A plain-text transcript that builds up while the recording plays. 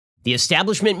The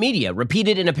establishment media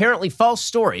repeated an apparently false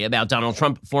story about Donald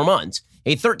Trump for months.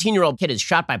 A 13-year-old kid is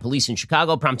shot by police in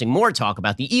Chicago, prompting more talk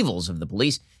about the evils of the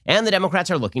police, and the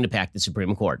Democrats are looking to pack the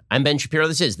Supreme Court. I'm Ben Shapiro.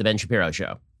 This is The Ben Shapiro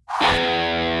Show.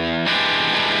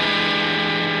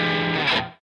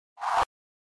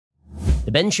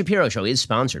 The Ben Shapiro Show is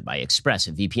sponsored by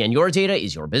ExpressVPN. Your data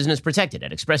is your business, protected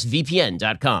at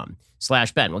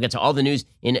expressvpn.com/Ben. We'll get to all the news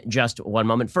in just one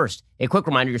moment. First, a quick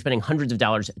reminder, you're spending hundreds of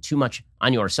dollars too much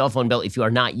on your cell phone bill if you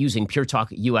are not using Pure Talk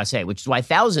USA, which is why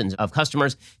thousands of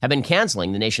customers have been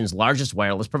canceling the nation's largest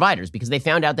wireless providers because they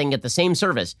found out they can get the same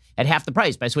service at half the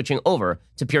price by switching over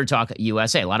to Pure Talk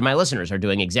USA. A lot of my listeners are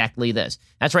doing exactly this.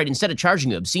 That's right. Instead of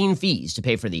charging you obscene fees to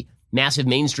pay for the massive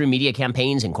mainstream media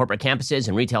campaigns in corporate campuses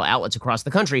and retail outlets across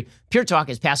the country, Pure Talk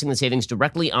is passing the savings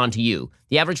directly on to you.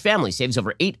 The average family saves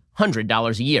over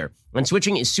 $800 a year. And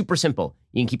switching is super simple.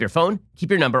 You can keep your phone, keep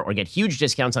your number, or get huge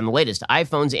discounts on the latest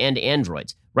iPhones and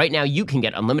Androids. Right now, you can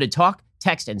get unlimited talk,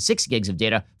 text, and 6 gigs of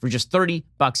data for just $30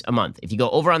 a month. If you go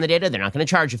over on the data, they're not going to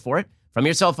charge you for it. From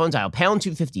your cell phone, dial pound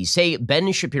 250, say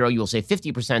Ben Shapiro. You will save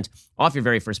 50% off your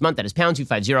very first month. That is pound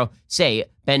 250, say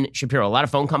Ben Shapiro. A lot of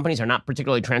phone companies are not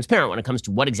particularly transparent when it comes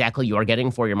to what exactly you are getting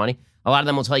for your money. A lot of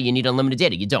them will tell you need unlimited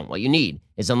data. You don't. What you need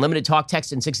is unlimited talk,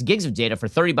 text, and 6 gigs of data for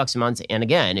 $30 a month. And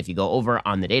again, if you go over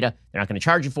on the data, they're not going to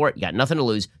charge you for it. You got nothing to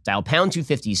lose. Dial pound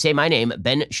 250, say my name,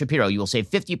 Ben Shapiro. You will save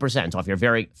 50% off your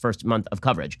very first month of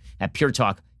coverage at Pure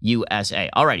Talk USA.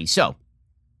 Alrighty, so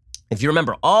if you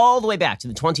remember all the way back to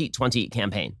the 2020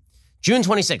 campaign, June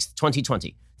 26th,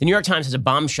 2020, the New York Times has a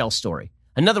bombshell story.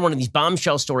 Another one of these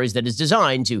bombshell stories that is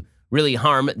designed to really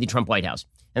harm the Trump White House.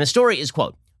 And the story is,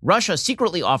 quote, Russia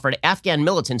secretly offered Afghan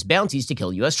militants bounties to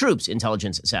kill U.S. troops,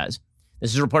 intelligence says.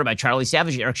 This is reported by Charlie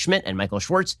Savage, Eric Schmidt, and Michael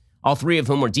Schwartz, all three of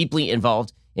whom were deeply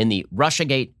involved in the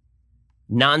Russiagate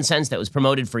nonsense that was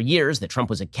promoted for years, that Trump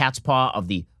was a cat's paw of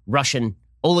the Russian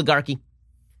oligarchy.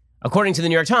 According to the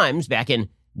New York Times, back in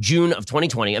June of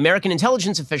 2020, American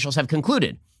intelligence officials have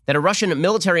concluded that a Russian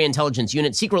military intelligence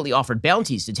unit secretly offered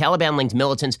bounties to Taliban-linked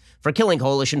militants for killing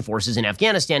coalition forces in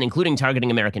Afghanistan, including targeting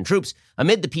American troops,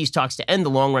 amid the peace talks to end the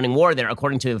long-running war there,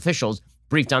 according to officials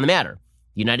briefed on the matter.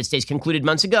 The United States concluded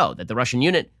months ago that the Russian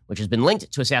unit, which has been linked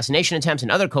to assassination attempts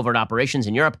and other covert operations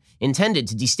in Europe intended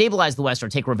to destabilize the West or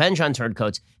take revenge on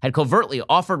turncoats, had covertly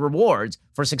offered rewards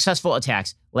for successful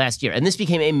attacks last year. And this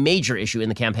became a major issue in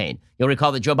the campaign. You'll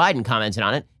recall that Joe Biden commented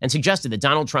on it and suggested that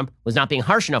Donald Trump was not being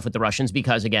harsh enough with the Russians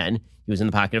because, again, he was in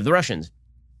the pocket of the Russians.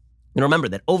 And remember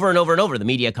that over and over and over, the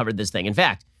media covered this thing. In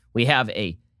fact, we have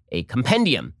a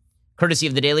compendium, courtesy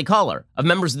of the Daily Caller, of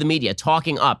members of the media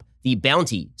talking up the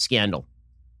bounty scandal.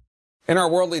 In our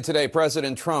Worldly Today,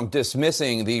 President Trump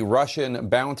dismissing the Russian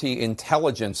bounty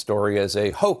intelligence story as a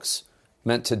hoax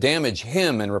meant to damage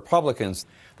him and Republicans.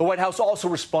 The White House also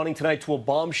responding tonight to a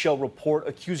bombshell report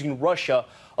accusing Russia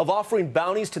of offering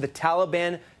bounties to the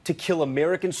Taliban to kill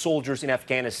American soldiers in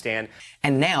Afghanistan.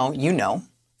 And now you know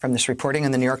from this reporting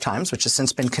in the New York Times, which has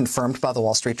since been confirmed by the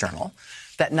Wall Street Journal,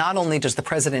 that not only does the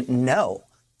president know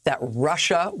that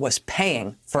Russia was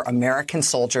paying for American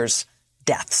soldiers'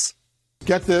 deaths.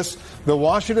 Get this, the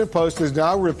Washington Post is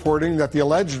now reporting that the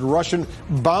alleged Russian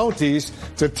bounties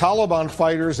to Taliban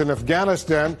fighters in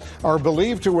Afghanistan are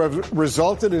believed to have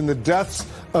resulted in the deaths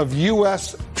of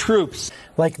U.S. troops.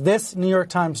 Like this New York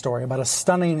Times story about a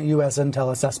stunning U.S.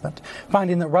 intel assessment,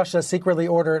 finding that Russia secretly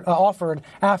offered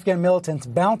Afghan militants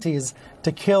bounties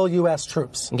to kill U.S.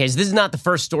 troops. Okay, so this is not the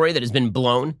first story that has been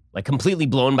blown, like completely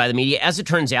blown by the media. As it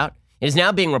turns out, it is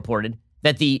now being reported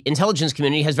that the intelligence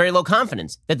community has very low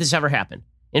confidence that this ever happened.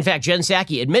 In fact, Jen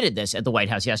Psaki admitted this at the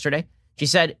White House yesterday. She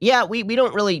said, yeah, we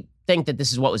don't really think that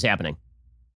this is what was happening.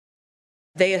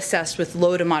 They assessed with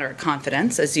low to moderate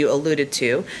confidence, as you alluded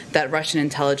to, that Russian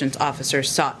intelligence officers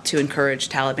sought to encourage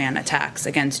Taliban attacks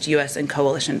against U.S. and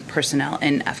coalition personnel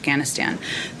in Afghanistan.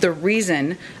 The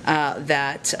reason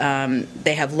that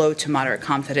they have low to moderate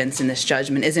confidence in this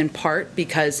judgment is in part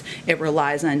because it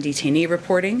relies on detainee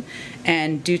reporting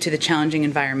and due to the challenging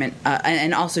environment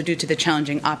and also due to the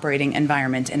challenging operating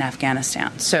environment in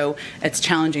Afghanistan. So it's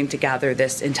challenging to gather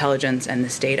this intelligence and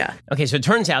this data. Okay, so it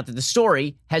turns out that the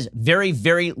story has very,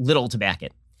 very little to back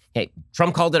it. Hey,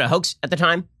 Trump called it a hoax at the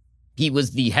time. He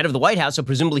was the head of the White House, so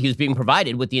presumably he was being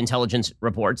provided with the intelligence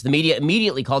reports. The media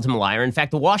immediately called him a liar. In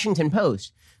fact, the Washington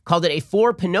Post called it a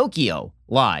for Pinocchio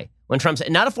lie. When Trump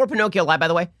said, not a for Pinocchio lie, by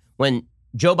the way, when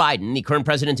Joe Biden, the current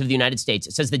president of the United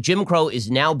States, says that Jim Crow is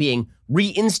now being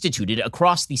reinstituted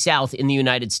across the South in the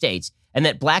United States and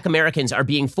that black Americans are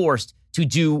being forced to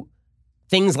do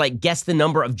things like guess the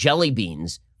number of jelly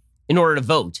beans in order to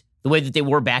vote the way that they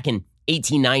were back in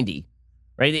 1890,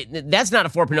 right? That's not a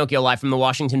for Pinocchio lie from the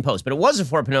Washington Post, but it was a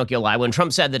for Pinocchio lie when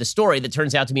Trump said that a story that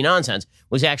turns out to be nonsense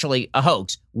was actually a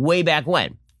hoax way back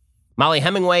when. Molly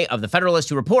Hemingway of The Federalist,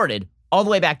 who reported all the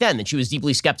way back then that she was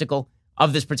deeply skeptical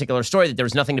of this particular story, that there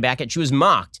was nothing to back it. She was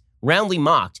mocked, roundly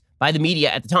mocked by the media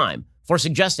at the time for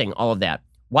suggesting all of that.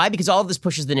 Why? Because all of this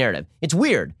pushes the narrative. It's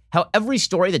weird how every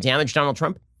story that damaged Donald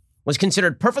Trump was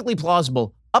considered perfectly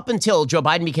plausible up until Joe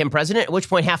Biden became president, at which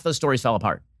point half those stories fell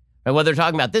apart. Right? Whether we're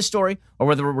talking about this story or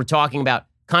whether we're talking about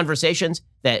conversations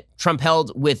that Trump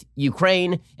held with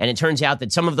Ukraine, and it turns out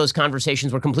that some of those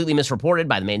conversations were completely misreported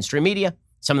by the mainstream media.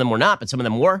 Some of them were not, but some of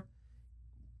them were.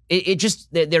 There's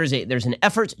an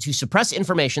effort to suppress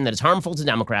information that is harmful to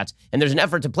Democrats, and there's an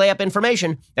effort to play up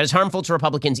information that is harmful to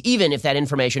Republicans, even if that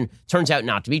information turns out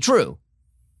not to be true.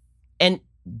 And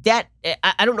that,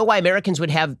 I don't know why Americans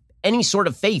would have any sort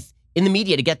of faith in the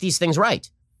media to get these things right.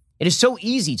 It is so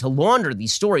easy to launder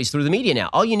these stories through the media now.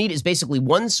 All you need is basically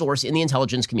one source in the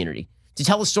intelligence community to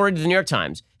tell a story to the New York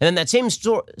Times, and then that same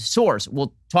source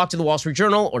will talk to the Wall Street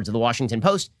Journal or to the Washington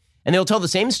Post, and they'll tell the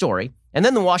same story, and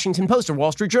then the Washington Post or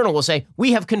Wall Street Journal will say,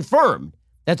 we have confirmed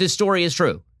that this story is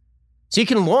true. So you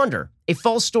can launder a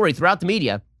false story throughout the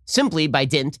media simply by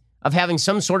dint of having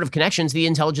some sort of connection to the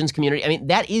intelligence community. I mean,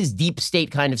 that is deep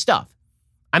state kind of stuff.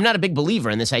 I'm not a big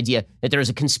believer in this idea that there is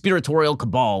a conspiratorial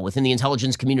cabal within the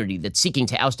intelligence community that's seeking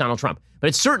to oust Donald Trump. But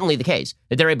it's certainly the case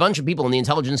that there are a bunch of people in the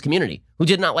intelligence community who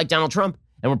did not like Donald Trump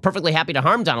and were perfectly happy to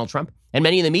harm Donald Trump, and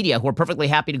many in the media who are perfectly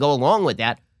happy to go along with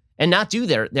that and not do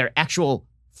their actual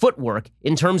footwork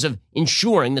in terms of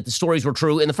ensuring that the stories were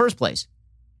true in the first place.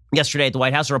 Yesterday at the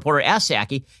White House, a reporter asked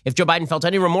Psaki if Joe Biden felt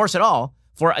any remorse at all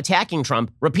for attacking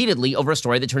Trump repeatedly over a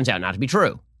story that turns out not to be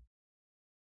true.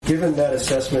 Given that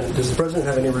assessment, does the president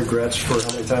have any regrets for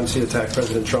how many times he attacked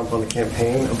President Trump on the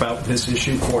campaign about this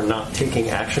issue for not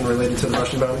taking action related to the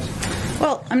Russian bounties?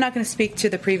 Well, I'm not going to speak to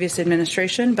the previous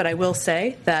administration, but I will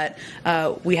say that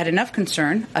we had enough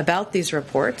concern about these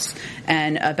reports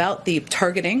and about the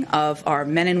targeting of our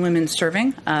men and women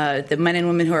serving, the men and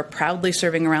women who are proudly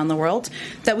serving around the world,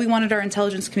 that we wanted our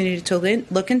intelligence community to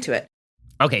look into it.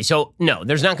 Okay, so no,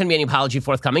 there's not going to be any apology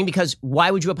forthcoming, because why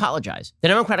would you apologize? The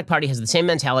Democratic Party has the same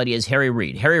mentality as Harry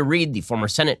Reid. Harry Reid, the former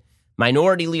Senate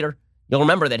minority leader, you'll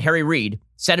remember that Harry Reid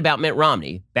said about Mitt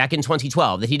Romney back in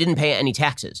 2012 that he didn't pay any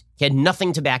taxes. He had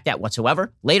nothing to back that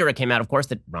whatsoever. Later, it came out, of course,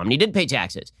 that Romney did pay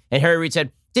taxes. And Harry Reid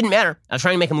said, didn't matter. I was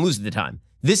trying to make him lose at the time.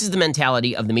 This is the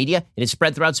mentality of the media. It is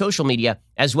spread throughout social media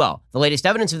as well. The latest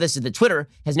evidence of this is that Twitter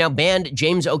has now banned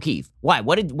James O'Keefe. Why?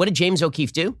 What did James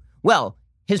O'Keefe do? Well,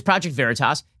 his Project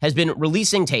Veritas has been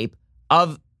releasing tape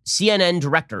of CNN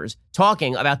directors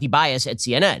talking about the bias at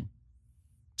CNN.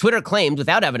 Twitter claimed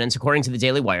without evidence, according to the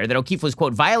Daily Wire, that O'Keefe was,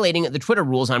 quote, violating the Twitter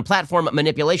rules on platform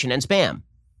manipulation and spam.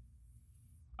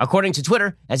 According to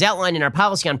Twitter, as outlined in our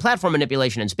policy on platform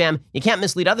manipulation and spam, you can't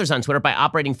mislead others on Twitter by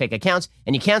operating fake accounts,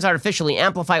 and you can't artificially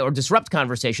amplify or disrupt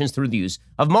conversations through the use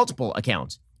of multiple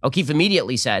accounts. O'Keefe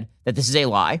immediately said that this is a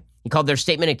lie. He called their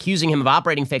statement accusing him of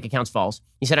operating fake accounts false.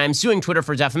 He said, I am suing Twitter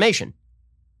for defamation.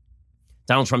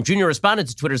 Donald Trump Jr. responded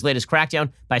to Twitter's latest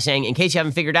crackdown by saying, in case you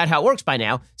haven't figured out how it works by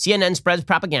now, CNN spreads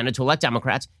propaganda to elect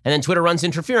Democrats, and then Twitter runs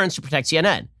interference to protect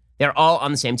CNN. They're all on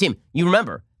the same team. You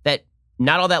remember that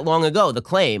not all that long ago, the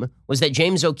claim was that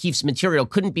James O'Keefe's material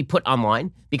couldn't be put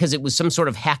online because it was some sort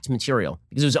of hacked material,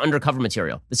 because it was undercover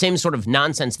material. The same sort of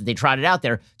nonsense that they trotted out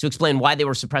there to explain why they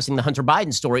were suppressing the Hunter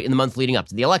Biden story in the month leading up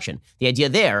to the election. The idea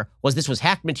there was this was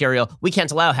hacked material. We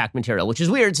can't allow hacked material, which is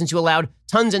weird since you allowed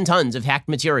tons and tons of hacked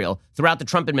material throughout the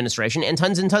Trump administration and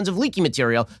tons of leaky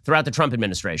material throughout the Trump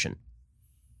administration.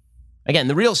 Again,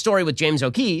 the real story with James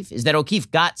O'Keefe is that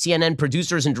O'Keefe got CNN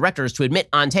producers and directors to admit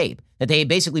on tape that they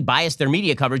basically biased their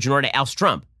media coverage in order to oust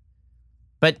Trump.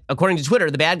 But according to Twitter,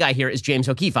 the bad guy here is James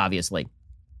O'Keefe, obviously.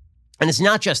 And it's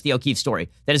not just the O'Keefe story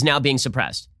that is now being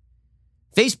suppressed.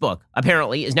 Facebook,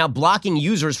 apparently, is now blocking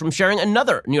users from sharing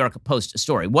another New York Post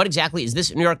story. What exactly is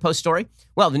this New York Post story?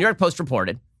 Well, the New York Post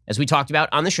reported, as we talked about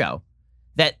on the show,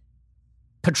 that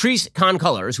Patrice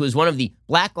Concolors, who is one of the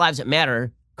Black Lives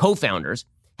Matter co-founders,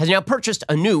 has now purchased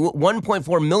a new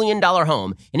 $1.4 million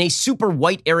home in a super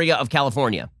white area of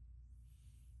California.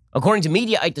 According to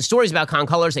Mediaite, the stories about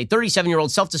Concolors, a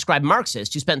 37-year-old self-described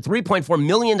Marxist who spent $3.4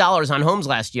 million on homes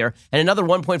last year and another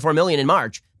 $1.4 million in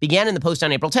March, began in the Post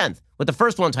on April 10th, with the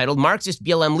first one titled, Marxist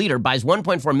BLM Leader Buys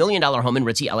 $1.4 Million Home in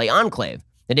Ritzy LA Enclave.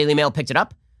 The Daily Mail picked it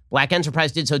up. Black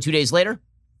Enterprise did so 2 days later,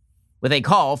 with a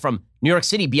call from New York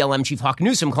City BLM Chief Hawk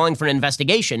Newsom calling for an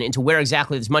investigation into where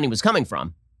exactly this money was coming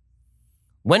from.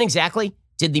 When exactly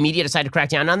did the media decide to crack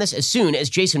down on this? As soon as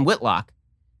Jason Whitlock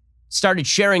started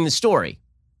sharing the story.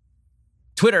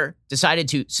 Twitter decided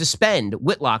to suspend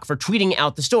Whitlock for tweeting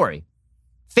out the story.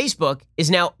 Facebook is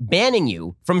now banning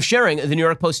you from sharing the New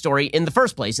York Post story in the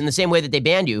first place, in the same way that they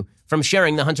banned you from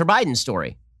sharing the Hunter Biden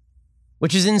story,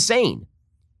 which is insane.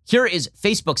 Here is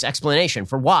Facebook's explanation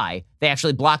for why they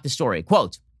actually blocked the story.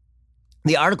 Quote,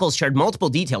 the articles shared multiple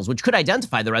details which could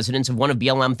identify the residence of one of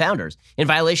BLM founders in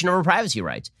violation of our privacy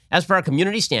rights. As per our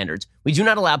community standards, we do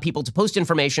not allow people to post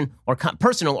information or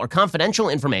personal or confidential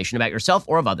information about yourself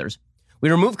or of others. We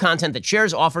remove content that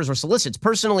shares, offers, or solicits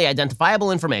personally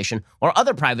identifiable information or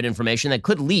other private information that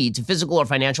could lead to physical or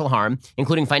financial harm,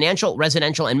 including financial,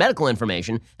 residential, and medical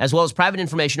information, as well as private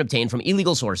information obtained from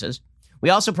illegal sources. We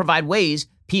also provide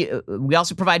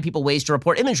people ways to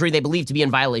report imagery they believe to be in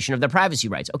violation of their privacy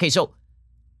rights. Okay, so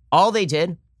all they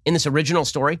did in this original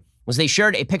story was they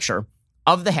shared a picture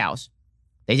of the house.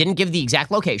 They didn't give the exact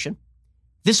location.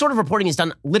 This sort of reporting is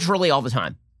done literally all the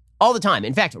time. All the time.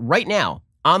 In fact, right now,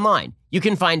 online, you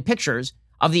can find pictures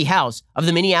of the house of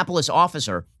the Minneapolis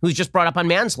officer who's just brought up on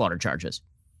manslaughter charges.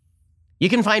 You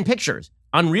can find pictures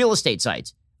on real estate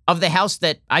sites of the house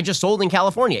that I just sold in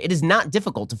California. It is not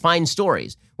difficult to find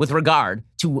stories with regard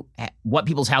to what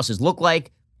people's houses look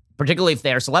like, particularly if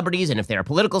they are celebrities and if they are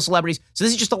political celebrities. So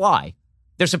this is just a lie.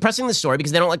 They're suppressing the story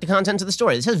because they don't like the content of the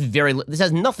story. This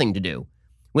has nothing to do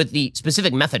with the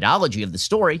specific methodology of the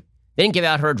story. They didn't give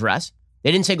out her address.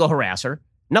 They didn't say go harass her.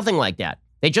 Nothing like that.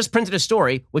 They just printed a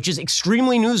story which is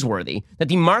extremely newsworthy that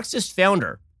the Marxist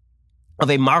founder of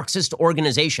a Marxist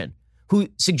organization who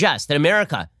suggests that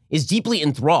America is deeply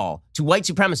enthralled to white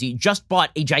supremacy just bought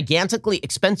a gigantically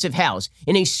expensive house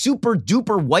in a super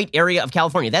duper white area of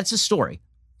California. That's a story.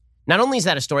 Not only is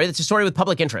that a story, that's a story with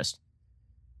public interest.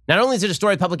 Not only is it a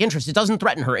story of public interest, it doesn't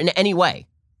threaten her in any way.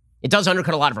 It does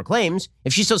undercut a lot of her claims.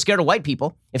 If she's so scared of white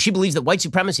people, if she believes that white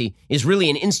supremacy is really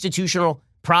an institutional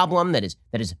problem that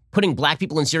is putting black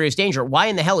people in serious danger, why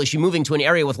in the hell is she moving to an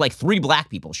area with like 3 black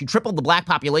people? She tripled the black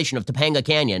population of Topanga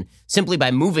Canyon simply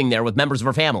by moving there with members of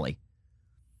her family.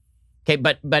 Okay,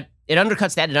 but it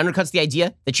undercuts that. It undercuts the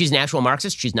idea that she's an actual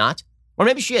Marxist. She's not. Or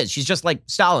maybe she is. She's just like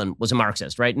Stalin was a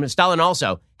Marxist, right? And Stalin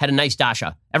also had a nice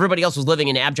dacha. Everybody else was living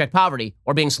in abject poverty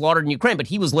or being slaughtered in Ukraine, but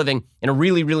he was living in a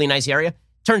really, really nice area.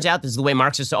 Turns out this is the way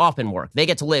Marxists often work. They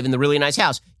get to live in the really nice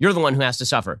house. You're the one who has to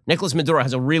suffer. Nicolas Maduro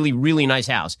has a really, really nice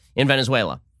house in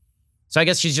Venezuela. So I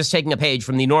guess she's just taking a page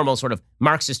from the normal sort of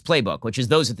Marxist playbook, which is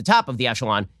those at the top of the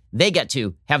echelon, they get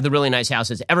to have the really nice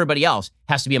houses. Everybody else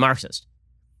has to be a Marxist.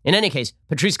 In any case,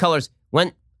 Patrisse Cullors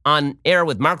went on air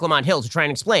with Mark Lamont Hill to try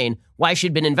and explain why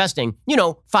she'd been investing,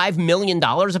 $5 million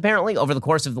apparently over the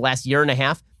course of the last year and a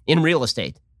half in real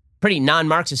estate. Pretty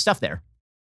non-Marxist stuff there.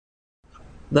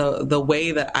 The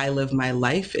way that I live my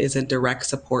life is in direct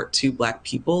support to Black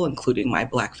people, including my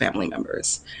Black family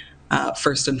members,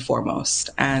 first and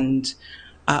foremost. And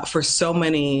for so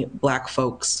many Black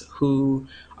folks who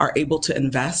are able to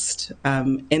invest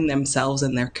in themselves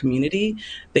and their community,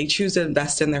 they choose to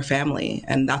invest in their family.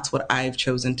 And that's what I've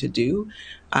chosen to do.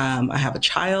 I have a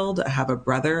child, I have a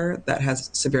brother that has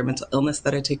severe mental illness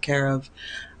that I take care of.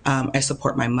 I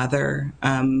support my mother,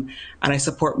 and I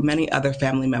support many other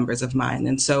family members of mine.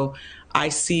 And so I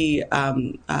see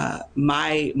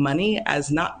my money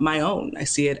as not my own. I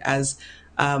see it as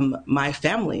my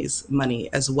family's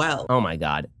money as well. Oh, my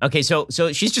God. Okay, so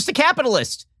she's just a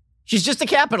capitalist. She's just a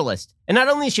capitalist. And not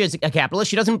only is she a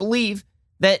capitalist, she doesn't believe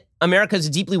that America is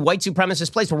a deeply white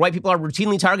supremacist place where white people are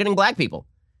routinely targeting Black people.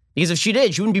 Because if she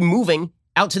did, she wouldn't be moving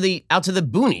out to the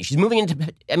boonies. She's moving into,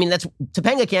 that's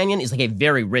Topanga Canyon is like a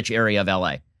very rich area of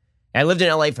LA. I lived in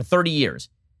LA for 30 years.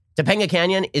 Topanga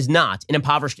Canyon is not an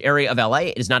impoverished area of LA.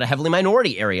 It is not a heavily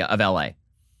minority area of LA.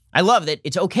 I love that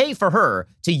it's okay for her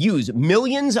to use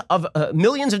millions of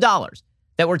dollars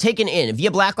that were taken in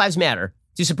via Black Lives Matter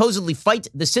to supposedly fight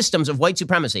the systems of white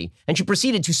supremacy. And she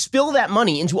proceeded to spill that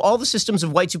money into all the systems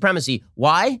of white supremacy.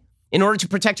 Why? In order to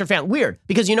protect her family. Weird,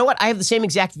 because you know what? I have the same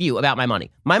exact view about my money.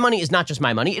 My money is not just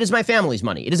my money. It is my family's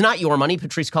money. It is not your money,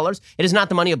 Patrisse Cullors. It is not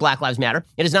the money of Black Lives Matter.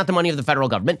 It is not the money of the federal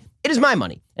government. It is my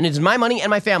money. And it is my money and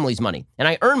my family's money. And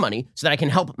I earn money so that I can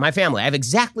help my family. I have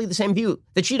exactly the same view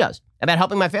that she does about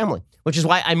helping my family, which is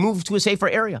why I moved to a safer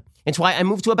area. It's why I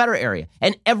moved to a better area.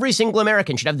 And every single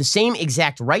American should have the same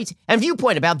exact right and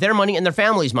viewpoint about their money and their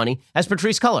family's money as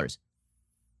Patrisse Cullors.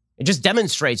 It just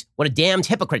demonstrates what a damned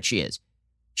hypocrite she is.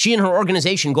 She and her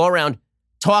organization go around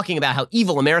talking about how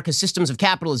evil America's systems of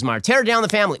capitalism are. Tear down the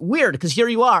family. Weird, because here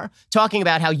you are talking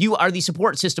about how you are the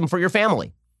support system for your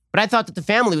family. But I thought that the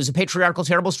family was a patriarchal,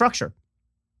 terrible structure,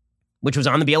 which was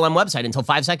on the BLM website until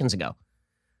 5 seconds ago.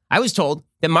 I was told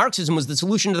that Marxism was the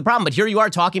solution to the problem, but here you are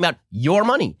talking about your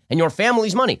money and your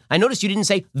family's money. I noticed you didn't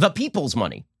say the people's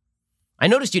money. I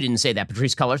noticed you didn't say that,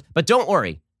 Patrisse Cullors, but don't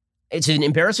worry. It's an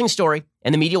embarrassing story,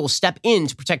 and the media will step in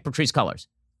to protect Patrisse Cullors.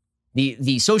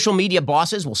 The social media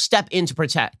bosses will step in to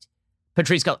protect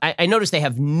Patrisse Cullors. I noticed they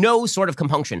have no sort of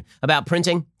compunction about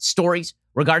printing stories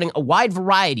regarding a wide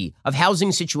variety of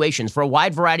housing situations for a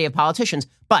wide variety of politicians.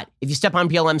 But if you step on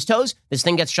BLM's toes, this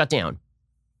thing gets shut down.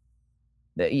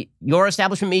 Your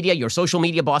establishment media, your social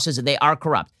media bosses, they are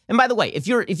corrupt. And by the way, if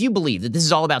you believe that this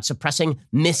is all about suppressing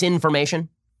misinformation,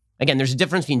 again, there's a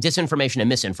difference between disinformation and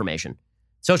misinformation.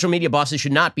 Social media bosses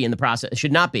should not be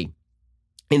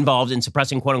involved in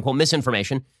suppressing quote unquote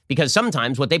misinformation, because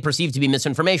sometimes what they perceive to be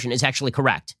misinformation is actually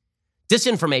correct.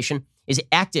 Disinformation is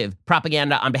active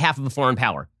propaganda on behalf of a foreign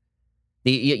power.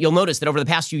 You'll notice that over the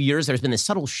past few years, there's been this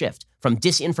subtle shift from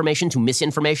disinformation to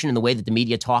misinformation in the way that the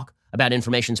media talk about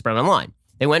information spread online.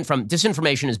 They went from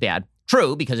disinformation is bad,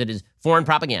 true, because it is foreign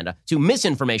propaganda, to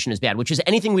misinformation is bad, which is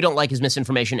anything we don't like is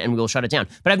misinformation and we will shut it down.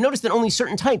 But I've noticed that only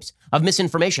certain types of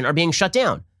misinformation are being shut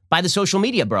down by the social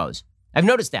media bros. I've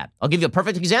noticed that. I'll give you a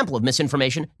perfect example of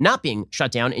misinformation not being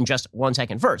shut down in just 1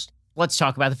 second. First, let's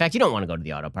talk about the fact you don't want to go to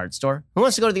the auto parts store. Who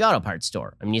wants to go to the auto parts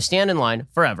store? I mean, you stand in line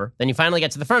forever. Then you finally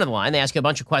get to the front of the line. They ask you a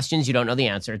bunch of questions you don't know the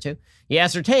answer to. You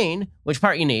ascertain which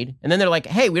part you need. And then they're like,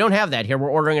 hey, we don't have that here. We're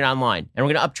ordering it online. And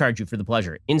we're going to upcharge you for the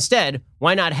pleasure. Instead,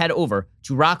 why not head over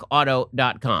to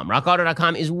rockauto.com?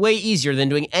 Rockauto.com is way easier than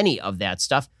doing any of that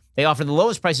stuff. They offer the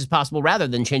lowest prices possible rather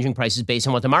than changing prices based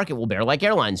on what the market will bear like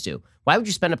airlines do. Why would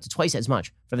you spend up to twice as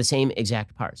much for the same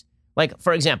exact parts? Like,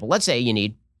 for example, let's say you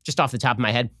need, just off the top of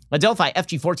my head, a Delphi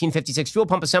FG1456 fuel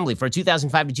pump assembly for a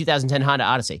 2005 to 2010 Honda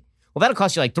Odyssey. Well, that'll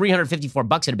cost you like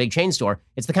 $354 at a big chain store.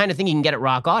 It's the kind of thing you can get at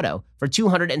Rock Auto for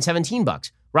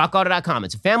 $217. RockAuto.com.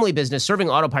 It's a family business serving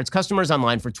auto parts customers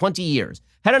online for 20 years.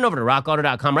 Head on over to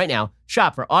RockAuto.com right now.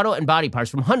 Shop for auto and body parts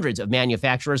from hundreds of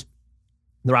manufacturers.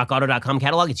 The RockAuto.com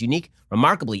catalog, it's unique,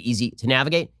 remarkably easy to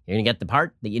navigate. You're going to get the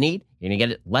part that you need. You're going to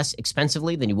get it less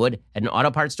expensively than you would at an auto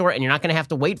parts store, and you're not going to have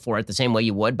to wait for it the same way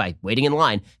you would by waiting in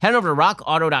line. Head on over to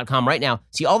RockAuto.com right now.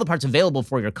 See all the parts available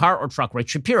for your car or truck. Write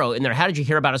Shapiro in their How Did You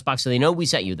Hear About Us box so they know we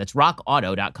sent you. That's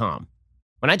RockAuto.com.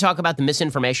 When I talk about the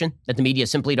misinformation that the media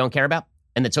simply don't care about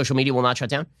and that social media will not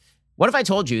shut down, what if I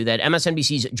told you that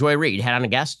MSNBC's Joy Reid had on a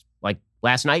guest, like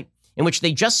last night, in which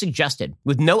they just suggested,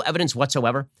 with no evidence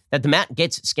whatsoever, that the Matt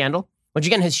Gaetz scandal, which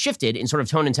again has shifted in sort of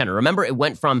tone and tenor. Remember, it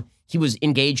went from he was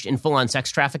engaged in full-on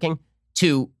sex trafficking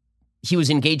to he was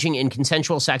engaging in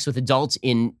consensual sex with adults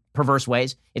in perverse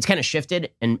ways. It's kind of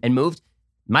shifted and moved.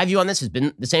 My view on this has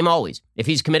been the same always. If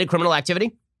he's committed criminal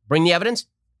activity, bring the evidence,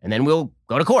 and then we'll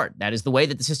go to court. That is the way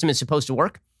that the system is supposed to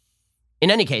work. In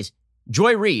any case,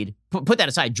 Joy Reid, put that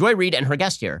aside, Joy Reid and her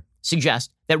guest here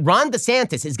suggest that Ron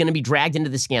DeSantis is going to be dragged into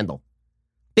the scandal.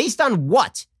 Based on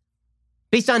what?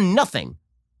 Based on nothing.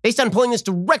 Based on pulling this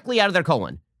directly out of their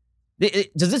colon.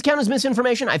 Does this count as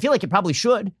misinformation? I feel like it probably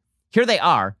should. Here they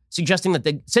are suggesting that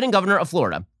the sitting governor of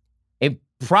Florida, a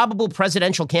probable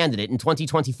presidential candidate in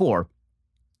 2024,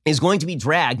 is going to be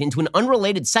dragged into an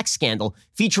unrelated sex scandal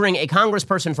featuring a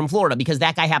congressperson from Florida because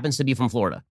that guy happens to be from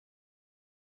Florida.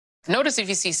 Notice if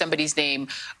you see somebody's name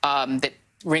that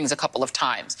rings a couple of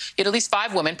times. You had at least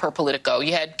 5 women per Politico.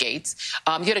 You had Gaetz.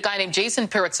 You had a guy named Jason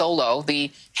Pirazzolo,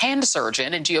 the hand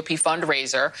surgeon and GOP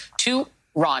fundraiser to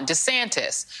Ron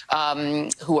DeSantis,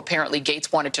 who apparently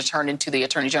Gaetz wanted to turn into the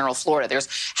Attorney General of Florida. There's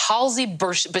Halsey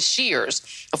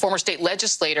Beshears, a former state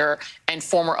legislator and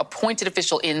former appointed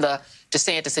official in the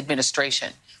DeSantis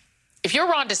administration. If you're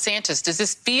Ron DeSantis, does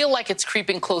this feel like it's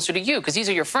creeping closer to you? Because these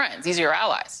are your friends. These are your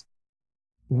allies.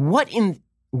 What?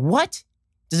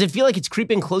 Does it feel like it's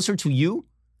creeping closer to you?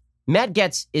 Matt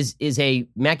Gaetz is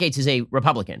a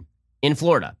Republican in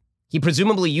Florida. He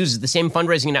presumably uses the same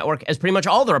fundraising network as pretty much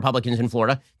all the Republicans in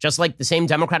Florida, just like the same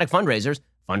Democratic fundraisers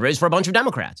fundraise for a bunch of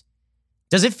Democrats.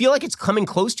 Does it feel like it's coming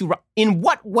close to? In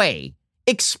what way?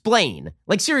 Explain.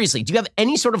 Like, seriously, do you have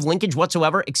any sort of linkage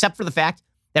whatsoever except for the fact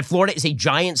that Florida is a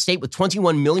giant state with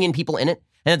 21 million people in it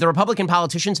and that the Republican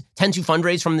politicians tend to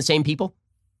fundraise from the same people?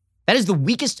 That is the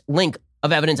weakest link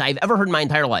of evidence I've ever heard in my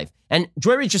entire life. And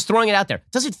Joy Reid's just throwing it out there.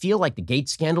 Does it feel like the Gaetz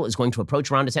scandal is going to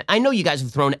approach Ron DeSantis? I know you guys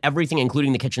have thrown everything,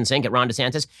 including the kitchen sink, at Ron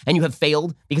DeSantis, and you have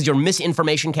failed because your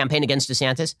misinformation campaign against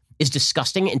DeSantis is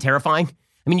disgusting and terrifying.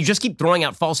 I mean, you just keep throwing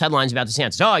out false headlines about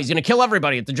DeSantis. Oh, he's going to kill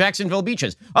everybody at the Jacksonville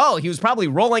beaches. Oh, he was probably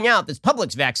rolling out this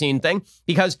Publix vaccine thing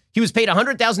because he was paid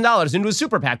 $100,000 into a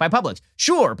super PAC by Publix.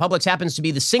 Sure, Publix happens to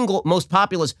be the single most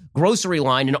populous grocery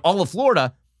line in all of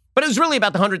Florida, but it was really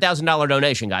about the $100,000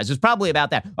 donation, guys. It was probably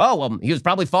about that. Oh, well, he was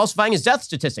probably falsifying his death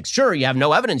statistics. Sure, you have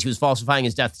no evidence he was falsifying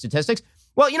his death statistics.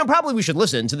 Well, probably we should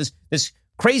listen to this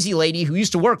crazy lady who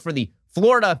used to work for the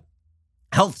Florida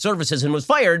health services and was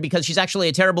fired because she's actually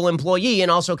a terrible employee and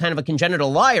also kind of a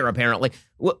congenital liar, apparently.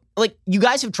 Like, you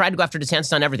guys have tried to go after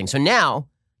DeSantis on everything. So now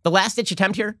the last-ditch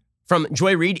attempt here from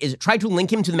Joy Reid is try to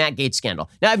link him to the Matt Gaetz scandal.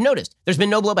 Now, I've noticed there's been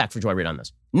no blowback for Joy Reid on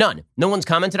this. None. No one's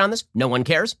commented on this. No one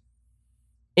cares.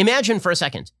 Imagine for a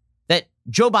second that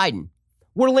Joe Biden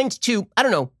were linked to, I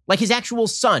don't know, like his actual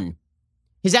son,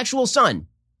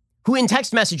 who in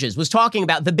text messages was talking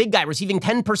about the big guy receiving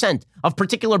 10% of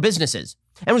particular businesses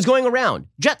and was going around,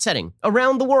 jet setting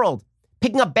around the world,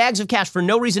 picking up bags of cash for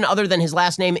no reason other than his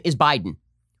last name is Biden,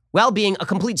 while being a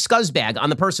complete scuzzbag on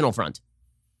the personal front.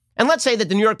 And let's say that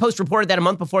the New York Post reported that a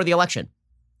month before the election.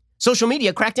 Social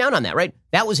media cracked down on that, right?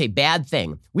 That was a bad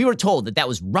thing. We were told that that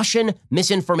was Russian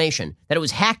misinformation, that it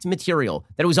was hacked material,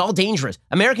 that it was all dangerous.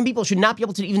 American people should not be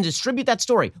able to even distribute that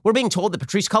story. We're being told that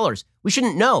Patrisse Cullors, we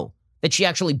shouldn't know that she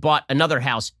actually bought another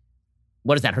house.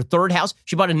 What is that, her third house?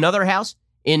 She bought another house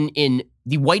in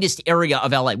the whitest area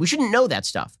of LA. We shouldn't know that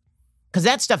stuff because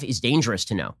that stuff is dangerous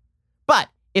to know. But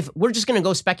if we're just going to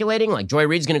go speculating, like Joy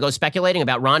Reid's going to go speculating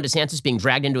about Ron DeSantis being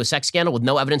dragged into a sex scandal with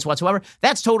no evidence whatsoever,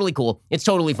 that's totally cool. It's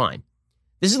totally fine.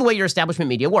 This is the way your establishment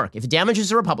media work. If it damages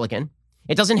a Republican,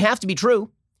 it doesn't have to be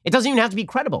true. It doesn't even have to be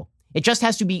credible. It just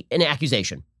has to be an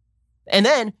accusation. And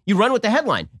then you run with the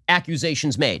headline,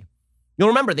 accusations made. You'll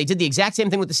remember they did the exact same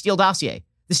thing with the Steele dossier.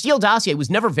 The Steele dossier was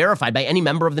never verified by any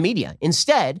member of the media.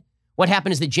 Instead, what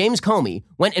happened is that James Comey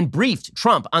went and briefed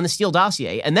Trump on the Steele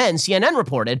dossier, and then CNN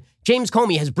reported James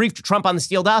Comey has briefed Trump on the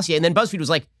Steele dossier, and then BuzzFeed was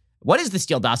like, what is the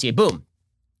Steele dossier? Boom.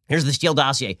 Here's the Steele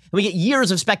dossier. And we get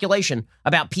years of speculation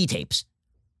about P-tapes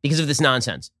because of this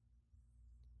nonsense.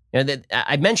 You know,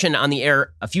 I mentioned on the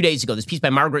air a few days ago this piece by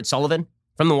Margaret Sullivan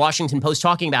from the Washington Post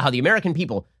talking about how the American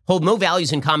people hold no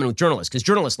values in common with journalists because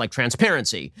journalists like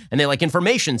transparency and they like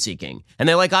information seeking and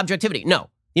they like objectivity. No,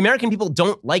 the American people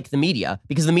don't like the media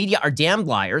because the media are damned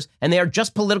liars and they are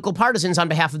just political partisans on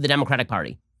behalf of the Democratic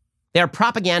Party. They are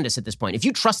propagandists at this point. If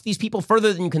you trust these people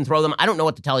further than you can throw them, I don't know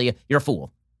what to tell you. You're a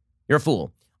fool. You're a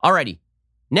fool. Alrighty.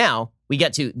 Now we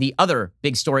get to the other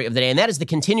big story of the day, and that is the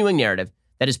continuing narrative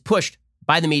that is pushed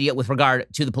by the media with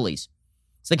regard to the police.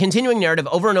 So the continuing narrative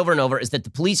over and over and over is that the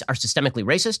police are systemically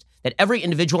racist, that every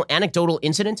individual anecdotal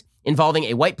incident involving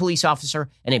a white police officer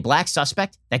and a black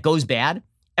suspect that goes bad,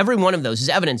 every one of those is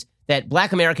evidence that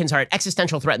black Americans are an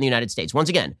existential threat in the United States. Once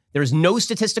again, there is no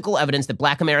statistical evidence that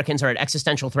black Americans are an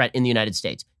existential threat in the United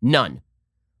States. None.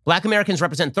 Black Americans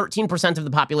represent 13% of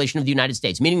the population of the United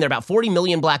States, meaning there are about 40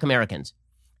 million black Americans.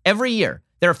 Every year,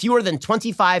 there are fewer than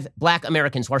 25 black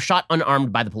Americans who are shot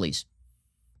unarmed by the police.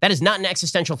 That is not an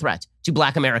existential threat to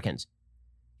black Americans.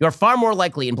 You are far more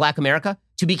likely in black America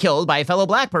to be killed by a fellow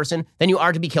black person than you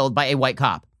are to be killed by a white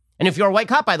cop. And if you're a white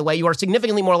cop, by the way, you are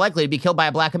significantly more likely to be killed by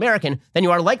a black American than you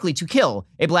are likely to kill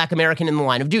a black American in the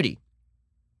line of duty.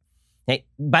 Hey,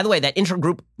 by the way, that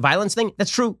intra-group violence thing,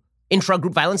 that's true.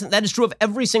 Intra-group violence, that is true of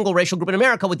every single racial group in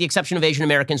America, with the exception of Asian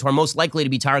Americans, who are most likely to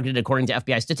be targeted, according to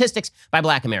FBI statistics, by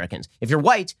black Americans. If you're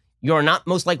white, you're not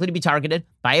most likely to be targeted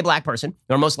by a black person.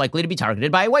 You're most likely to be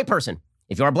targeted by a white person.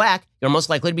 If you're black, you're most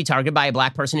likely to be targeted by a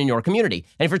black person in your community.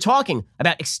 And if you're talking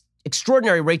about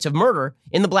extraordinary rates of murder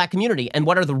in the black community and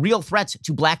what are the real threats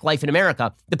to black life in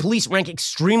America, the police rank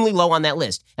extremely low on that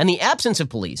list. And the absence of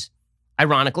police,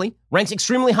 ironically, ranks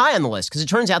extremely high on the list because it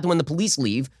turns out that when the police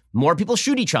leave, more people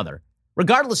shoot each other,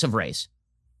 regardless of race.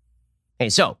 Hey,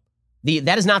 so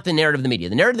that is not the narrative of the media.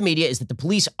 The narrative of the media is that the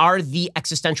police are the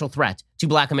existential threat to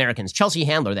black Americans. Chelsea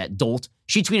Handler, that dolt,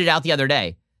 she tweeted out the other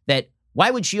day that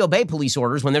why would she obey police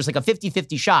orders when there's like a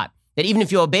 50-50 shot that even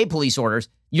if you obey police orders,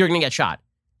 you're going to get shot?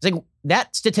 It's like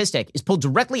that statistic is pulled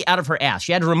directly out of her ass.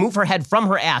 She had to remove her head from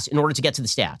her ass in order to get to the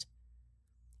stat.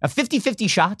 A 50-50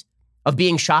 shot of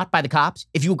being shot by the cops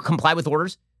if you comply with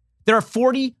orders. There are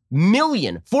 40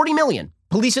 million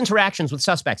police interactions with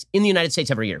suspects in the United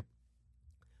States every year.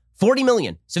 40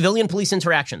 million civilian police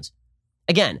interactions.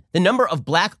 Again, the number of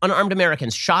black unarmed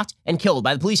Americans shot and killed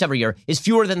by the police every year is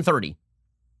fewer than 30,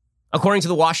 according to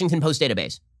the Washington Post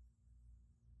database.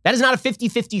 That is not a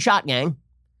 50-50 shot, gang.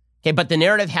 Okay, but the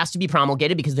narrative has to be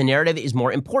promulgated because the narrative is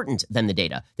more important than the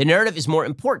data. The narrative is more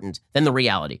important than the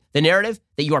reality. The narrative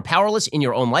that you are powerless in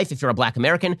your own life if you're a black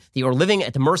American, that you are living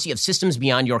at the mercy of systems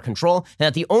beyond your control, and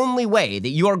that the only way that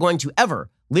you are going to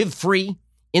ever live free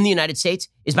in the United States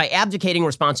is by abdicating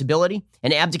responsibility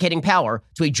and abdicating power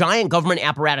to a giant government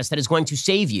apparatus that is going to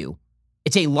save you.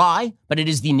 It's a lie, but it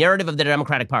is the narrative of the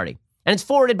Democratic Party. And it's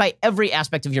forwarded by every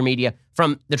aspect of your media,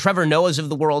 from the Trevor Noahs of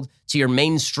the world to your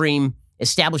mainstream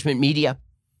establishment media.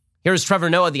 Here's Trevor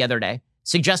Noah the other day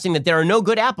suggesting that there are no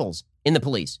good apples in the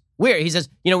police. He says,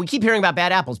 we keep hearing about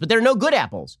bad apples, but there are no good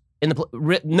apples in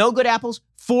the no good apples.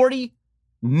 40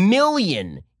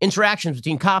 million interactions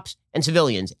between cops and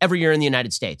civilians every year in the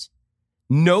United States.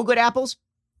 No good apples?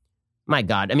 My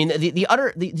God. I mean,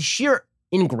 the sheer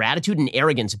ingratitude and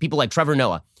arrogance of people like Trevor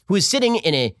Noah, who is sitting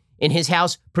in his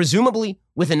house, presumably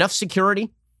with enough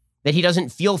security that he doesn't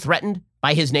feel threatened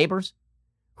by his neighbors,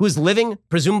 who is living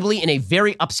presumably in a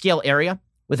very upscale area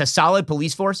with a solid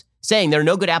police force, saying there are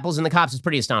no good apples in the cops is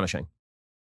pretty astonishing.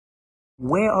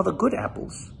 Where are the good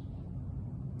apples?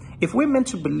 If we're meant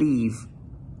to believe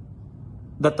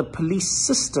that the police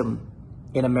system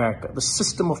in America, the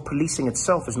system of policing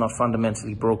itself is not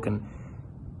fundamentally broken,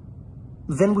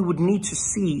 then we would need to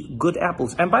see good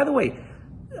apples. And by the way,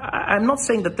 I'm not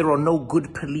saying that there are no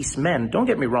good policemen. Don't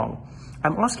get me wrong.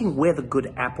 I'm asking where the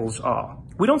good apples are.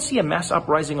 We don't see a mass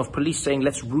uprising of police saying,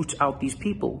 let's root out these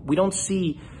people. We don't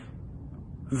see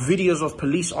videos of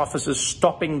police officers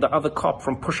stopping the other cop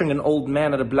from pushing an old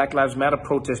man at a Black Lives Matter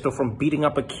protest or from beating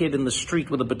up a kid in the street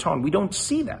with a baton. We don't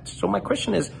see that. So my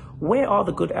question is, where are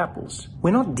the good apples?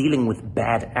 We're not dealing with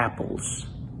bad apples.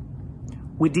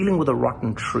 We're dealing with a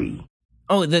rotten tree.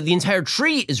 Oh, the entire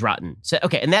tree is rotten. So,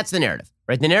 okay, and that's the narrative,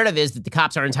 right? The narrative is that the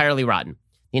cops are entirely rotten.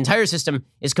 The entire system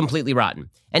is completely rotten.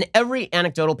 And every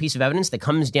anecdotal piece of evidence that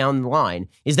comes down the line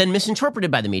is then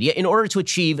misinterpreted by the media in order to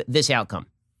achieve this outcome.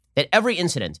 That every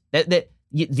incident, that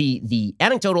the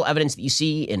anecdotal evidence that you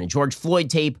see in a George Floyd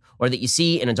tape or that you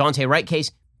see in a Daunte Wright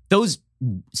case, those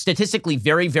statistically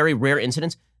very, very rare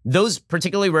incidents, those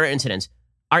particularly rare incidents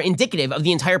are indicative of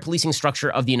the entire policing structure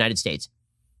of the United States.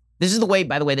 This is the way,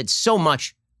 by the way, that so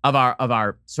much of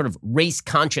our sort of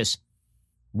race-conscious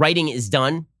writing is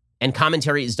done and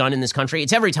commentary is done in this country.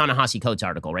 It's every Ta-Nehisi Coates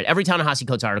article, right? Every Ta-Nehisi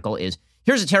Coates article is,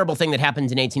 here's a terrible thing that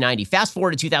happened in 1890. Fast forward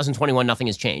to 2021, nothing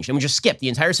has changed. And we just skip the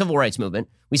entire civil rights movement.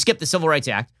 We skip the Civil Rights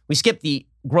Act. We skip the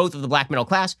growth of the black middle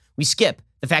class. We skip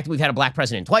the fact that we've had a black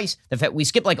president twice. The fact we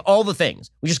skip like all the things.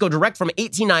 We just go direct from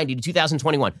 1890 to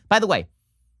 2021. By the way,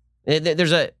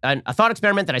 there's a thought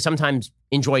experiment that I sometimes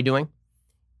enjoy doing.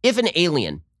 If an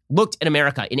alien looked at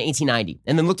America in 1890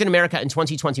 and then looked at America in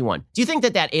 2021, do you think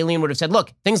that alien would have said,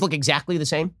 look, things look exactly the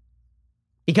same?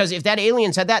 Because if that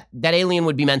alien said that alien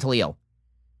would be mentally ill.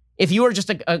 If you were just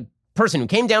a person who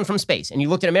came down from space and you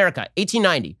looked at America,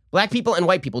 1890, black people and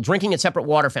white people drinking at separate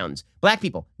water fountains, black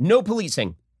people, no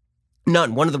policing,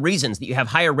 none. One of the reasons that you have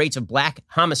higher rates of black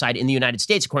homicide in the United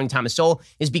States, according to Thomas Sowell,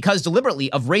 is because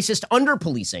deliberately of racist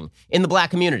under-policing in the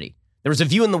black community. There was a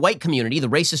view in the white community, the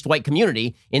racist white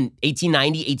community in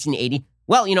 1890, 1880.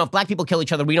 Well, if black people kill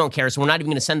each other, we don't care, so we're not even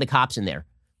going to send the cops in there.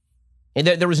 And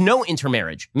there was no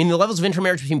intermarriage. I mean, the levels of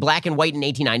intermarriage between black and white in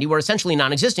 1890 were essentially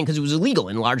non-existent because it was illegal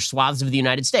in large swaths of the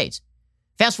United States.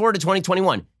 Fast forward to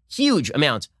 2021, huge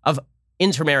amounts of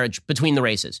intermarriage between the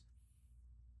races.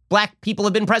 Black people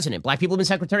have been president. Black people have been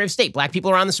Secretary of State. Black people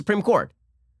are on the Supreme Court.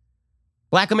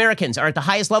 Black Americans are at the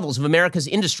highest levels of America's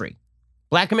industry.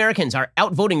 Black Americans are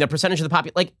outvoting their percentage of the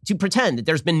population, like to pretend that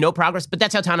there's been no progress. But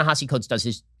that's how Ta-Nehisi Coates does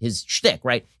his shtick,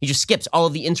 right? He just skips all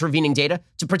of the intervening data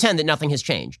to pretend that nothing has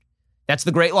changed. That's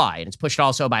the great lie. And it's pushed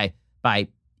also by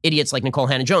idiots like Nicole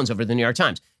Hannah-Jones over at the New York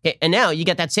Times. Okay, and now you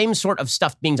get that same sort of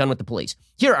stuff being done with the police.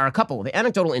 Here are a couple of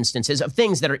anecdotal instances of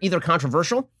things that are either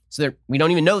controversial, so we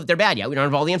don't even know that they're bad yet. We don't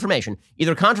have all the information,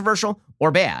 either controversial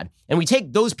or bad. And we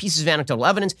take those pieces of anecdotal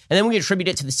evidence and then we attribute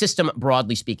it to the system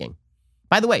broadly speaking.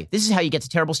 By the way, this is how you get to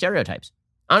terrible stereotypes.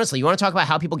 Honestly, you want to talk about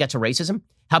how people get to racism,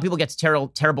 how people get to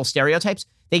terrible stereotypes?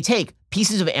 They take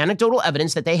pieces of anecdotal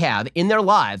evidence that they have in their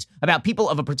lives about people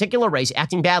of a particular race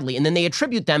acting badly, and then they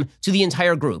attribute them to the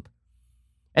entire group.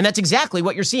 And that's exactly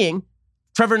what you're seeing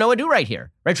Trevor Noah do right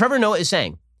here. Right? Trevor Noah is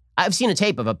saying, I've seen a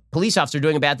tape of a police officer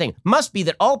doing a bad thing. Must be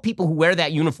that all people who wear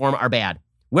that uniform are bad.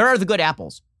 Where are the good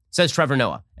apples? Says Trevor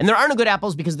Noah. And there are no good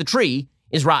apples because the tree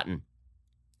is rotten.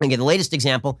 Again, the latest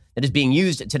example that is being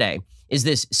used today is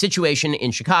this situation in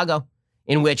Chicago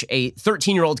in which a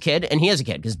 13-year-old kid, and he is a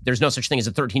kid because there's no such thing as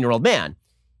a 13-year-old man.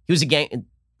 He was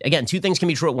again, two things can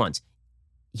be true at once.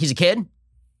 He's a kid.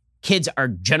 Kids are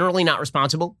generally not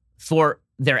responsible for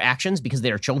their actions because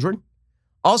they are children.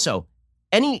 Also,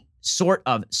 any sort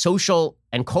of social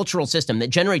and cultural system that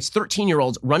generates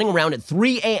 13-year-olds running around at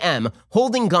 3 a.m.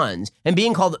 holding guns and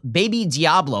being called Baby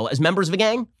Diablo as members of a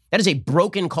gang, that is a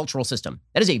broken cultural system.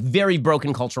 That is a very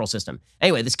broken cultural system.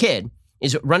 Anyway, this kid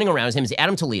is running around. His name is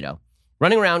Adam Toledo,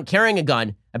 running around carrying a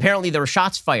gun. Apparently, there were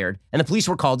shots fired, and the police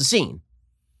were called to scene.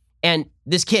 And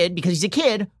this kid, because he's a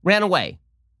kid, ran away.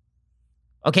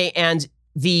 Okay, and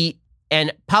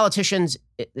politicians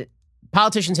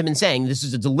have been saying this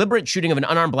is a deliberate shooting of an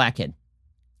unarmed black kid.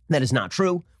 That is not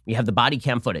true. We have the body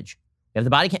cam footage. We have the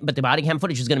body cam, but the body cam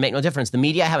footage is going to make no difference. The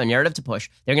media have a narrative to push.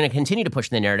 They're going to continue to push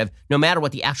the narrative no matter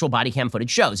what the actual body cam footage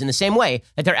shows. In the same way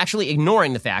that they're actually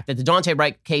ignoring the fact that the Daunte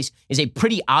Wright case is a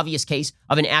pretty obvious case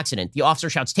of an accident. The officer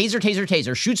shouts, taser, taser,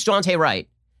 taser, shoots Daunte Wright,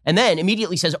 and then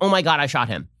immediately says, oh my God, I shot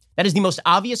him. That is the most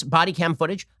obvious body cam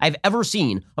footage I've ever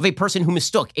seen of a person who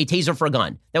mistook a taser for a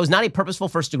gun. That was not a purposeful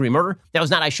first-degree murder. That was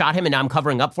not I shot him and now I'm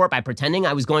covering up for it by pretending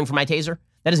I was going for my taser.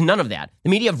 That is none of that. The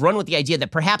media have run with the idea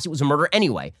that perhaps it was a murder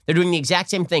anyway. They're doing the exact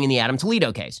same thing in the Adam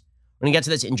Toledo case. We're going to get to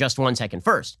this in just 1 second.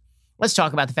 First, let's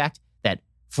talk about the fact that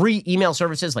free email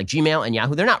services like Gmail and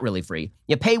Yahoo, they're not really free.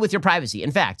 You pay with your privacy.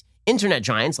 In fact, internet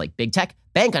giants like big tech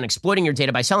bank on exploiting your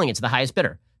data by selling it to the highest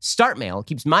bidder. StartMail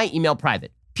keeps my email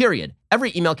private. Period.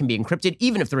 Every email can be encrypted,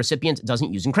 even if the recipient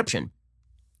doesn't use encryption.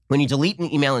 When you delete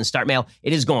an email in StartMail,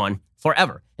 it is gone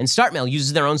forever. And StartMail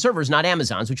uses their own servers, not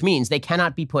Amazon's, which means they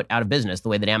cannot be put out of business the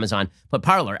way that Amazon put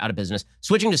Parler out of business.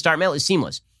 Switching to StartMail is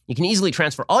seamless. You can easily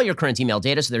transfer all your current email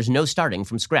data, so there's no starting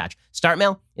from scratch.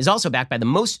 StartMail is also backed by the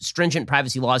most stringent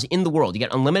privacy laws in the world. You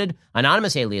get unlimited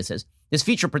anonymous aliases. This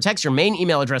feature protects your main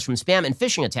email address from spam and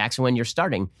phishing attacks. When you're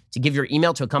starting to give your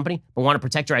email to a company but want to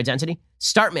protect your identity,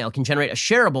 StartMail can generate a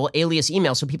shareable alias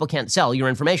email so people can't sell your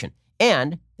information.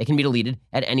 And they can be deleted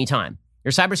at any time.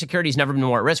 Your cybersecurity has never been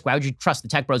more at risk. Why would you trust the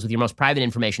tech bros with your most private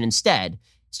information? Instead,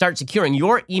 start securing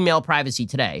your email privacy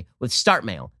today with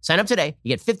StartMail. Sign up today.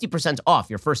 You get 50% off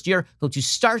your first year. Go to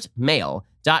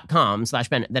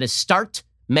startmail.com/Ben. That is startmail.com/Ben, START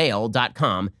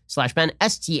mail.com/Ben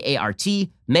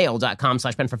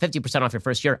for 50% off your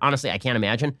first year. Honestly, I can't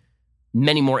imagine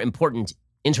many more important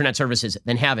internet services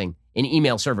than having an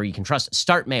email server you can trust.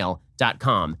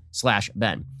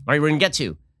 Startmail.com/Ben. All right, we're going to get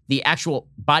to the actual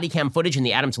body cam footage in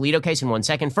the Adam Toledo case in 1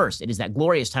 second. First, it is that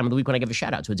glorious time of the week when I give a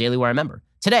shout out to a Daily Wire member.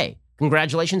 Today,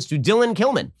 congratulations to Dylan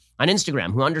Kilman on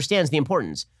Instagram, who understands the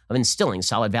importance of instilling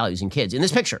solid values in kids. In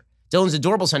this picture, Dylan's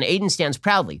adorable son Aiden stands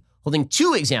proudly, holding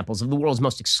 2 examples of the world's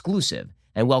most exclusive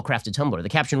and well-crafted tumbler. The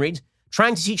caption reads,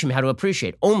 trying to teach him how to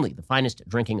appreciate only the finest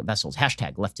drinking vessels.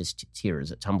 Hashtag leftist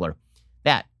tears at Tumblr.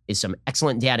 That is some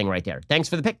excellent dadding right there. Thanks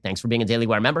for the pick. Thanks for being a Daily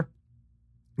Wire member.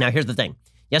 Now, here's the thing.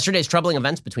 Yesterday's troubling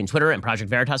events between Twitter and Project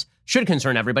Veritas should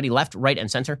concern everybody, left, right, and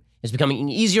center. It's becoming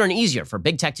easier and easier for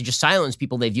big tech to just silence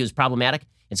people they view as problematic.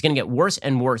 It's going to get worse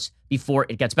and worse before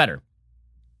it gets better.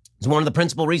 It's one of the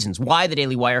principal reasons why the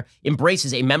Daily Wire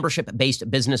embraces a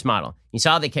membership-based business model. You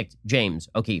saw they kicked James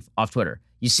O'Keefe off Twitter.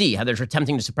 You see how they're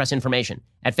attempting to suppress information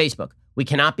at Facebook. We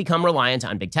cannot become reliant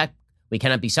on big tech. We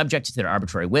cannot be subject to their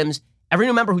arbitrary whims. Every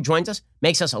new member who joins us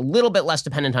makes us a little bit less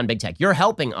dependent on big tech. You're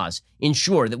helping us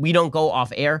ensure that we don't go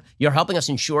off air. You're helping us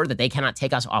ensure that they cannot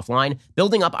take us offline.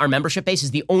 Building up our membership base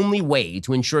is the only way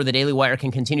to ensure the Daily Wire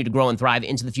can continue to grow and thrive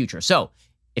into the future. So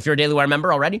if you're a Daily Wire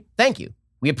member already, thank you.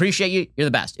 We appreciate you. You're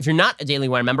the best. If you're not a Daily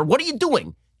Wire member, what are you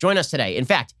doing? Join us today. In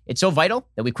fact, it's so vital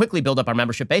that we quickly build up our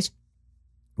membership base.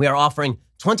 We are offering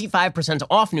 25%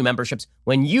 off new memberships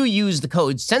when you use the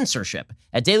code censorship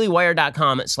at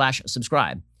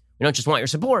dailywire.com/subscribe. We don't just want your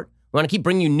support. We want to keep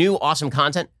bringing you new, awesome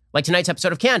content, like tonight's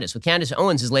episode of Candace with Candace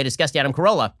Owens' latest guest, Adam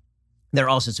Carolla. There are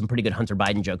also some pretty good Hunter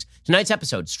Biden jokes. Tonight's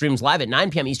episode streams live at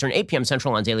 9 p.m. Eastern, 8 p.m.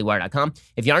 Central on dailywire.com.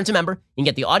 If you aren't a member, you can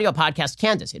get the audio podcast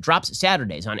Candace. It drops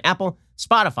Saturdays on Apple,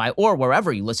 Spotify, or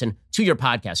wherever you listen to your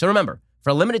podcast. So remember, for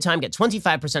a limited time, get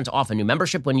 25% off a new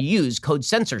membership when you use code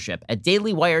censorship at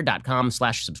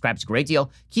dailywire.com/subscribe. It's a great deal.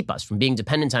 Keep us from being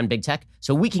dependent on big tech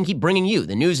so we can keep bringing you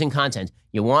the news and content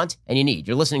you want and you need.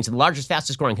 You're listening to the largest,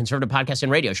 fastest growing conservative podcast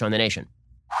and radio show in the nation.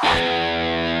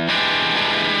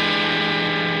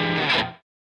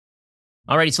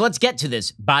 Alrighty, so let's get to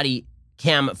this body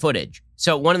cam footage.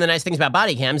 So one of the nice things about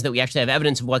body cams is that we actually have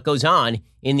evidence of what goes on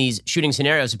in these shooting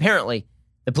scenarios. Apparently,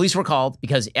 the police were called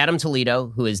because Adam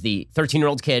Toledo, who is the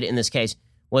 13-year-old kid in this case,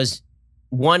 was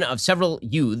one of several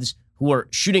youths who were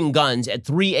shooting guns at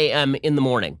 3 a.m. in the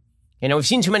morning. You know, we've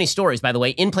seen too many stories, by the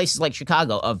way, in places like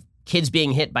Chicago of kids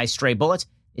being hit by stray bullets.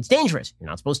 It's dangerous. You're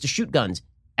not supposed to shoot guns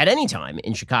at any time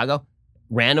in Chicago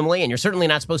randomly, and you're certainly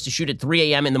not supposed to shoot at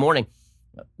 3 a.m. in the morning.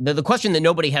 The question that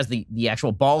nobody has the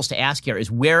actual balls to ask here is,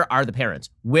 where are the parents?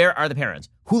 Where are the parents?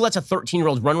 Who lets a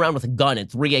 13-year-old run around with a gun at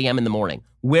 3 a.m. in the morning?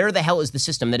 Where the hell is the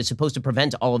system that is supposed to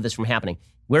prevent all of this from happening?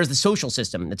 Where's the social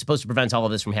system that's supposed to prevent all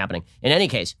of this from happening? In any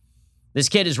case, this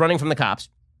kid is running from the cops.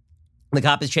 The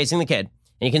cop is chasing the kid,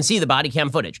 and you can see the body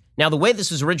cam footage. Now, the way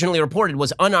this was originally reported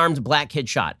was unarmed black kid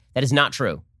shot. That is not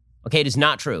true. Okay, it is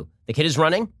not true. The kid is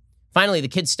running. Finally, the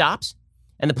kid stops,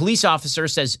 and the police officer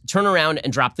says, turn around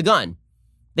and drop the gun.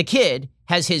 The kid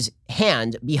has his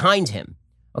hand behind him.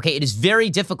 Okay, it is very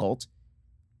difficult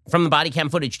from the body cam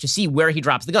footage to see where he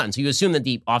drops the gun. So you assume that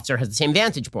the officer has the same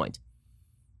vantage point.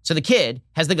 So the kid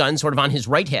has the gun sort of on his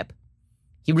right hip,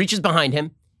 He reaches behind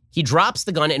him. He drops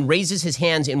the gun and raises his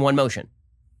hands in one motion.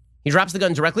 He drops the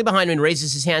gun directly behind him and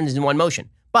raises his hands in one motion.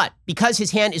 But because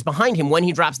his hand is behind him when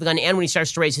he drops the gun and when he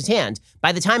starts to raise his hand,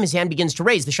 by the time his hand begins to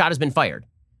raise, the shot has been fired.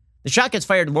 The shot gets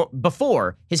fired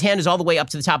before his hand is all the way up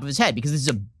to the top of his head because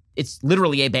it's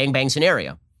literally a bang-bang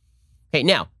scenario. Okay,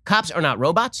 now, cops are not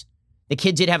robots. The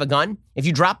kid did have a gun. If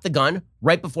you drop the gun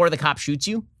right before the cop shoots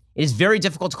you, it is very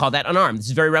difficult to call that unarmed. This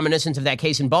is very reminiscent of that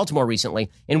case in Baltimore recently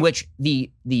in which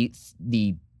the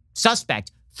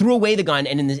suspect threw away the gun,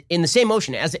 and in the same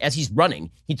motion as he's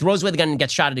running, he throws away the gun and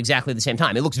gets shot at exactly the same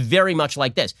time. It looks very much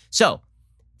like this. So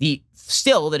the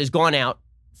still that has gone out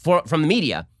from the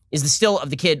media is the still of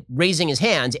the kid raising his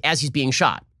hands as he's being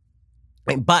shot.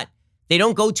 Right? But they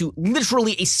don't go to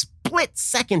literally a split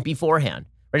second beforehand.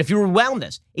 Right? If you rewound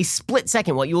this, a split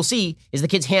second, what you will see is the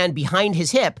kid's hand behind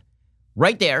his hip,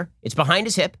 right there. It's behind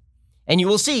his hip, and you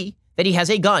will see that he has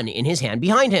a gun in his hand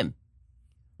behind him.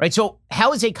 Right? So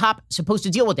how is a cop supposed to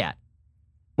deal with that?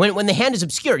 When the hand is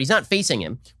obscured, he's not facing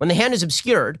him. When the hand is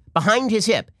obscured behind his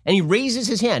hip and he raises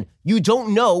his hand, you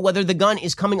don't know whether the gun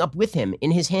is coming up with him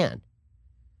in his hand.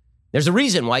 There's a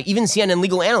reason why even CNN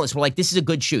legal analysts were like, this is a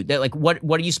good shoot. They're like, what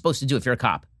are you supposed to do if you're a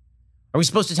cop? Are we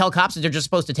supposed to tell cops that they're just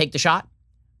supposed to take the shot?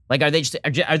 Like, are they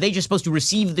just supposed to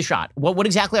receive the shot? What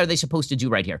exactly are they supposed to do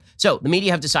right here? So the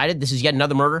media have decided this is yet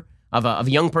another murder of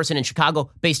a young person in Chicago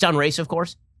based on race, of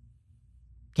course.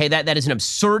 Okay, that is an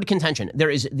absurd contention. There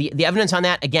is the evidence on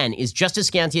that, again, is just as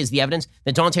scanty as the evidence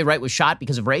that Daunte Wright was shot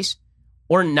because of race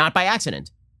or not by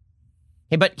accident.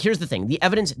 Okay, but here's the thing. The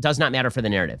evidence does not matter for the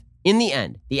narrative. In the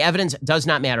end, the evidence does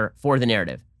not matter for the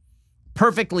narrative.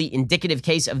 Perfectly indicative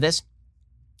case of this,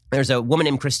 there's a woman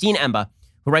named Christine Emba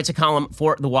who writes a column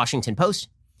for The Washington Post.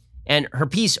 And her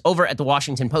piece over at The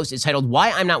Washington Post is titled, Why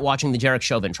I'm Not Watching the Derek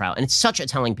Chauvin Trial. And it's such a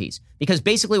telling piece because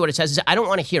basically what it says is I don't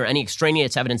want to hear any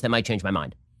extraneous evidence that might change my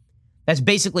mind. That's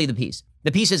basically the piece.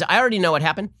 The piece is I already know what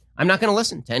happened. I'm not going to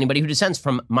listen to anybody who dissents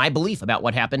from my belief about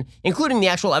what happened, including the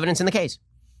actual evidence in the case.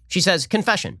 She says,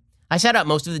 confession. I sat out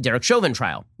most of the Derek Chauvin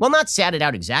trial. Well, not sat it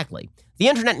out exactly. The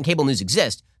internet and cable news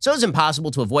exist, so it's impossible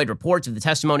to avoid reports of the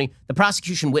testimony, the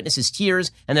prosecution witnesses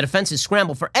tears, and the defense's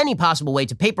scramble for any possible way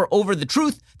to paper over the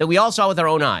truth that we all saw with our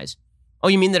own eyes. Oh,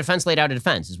 you mean the defense laid out a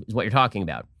defense is what you're talking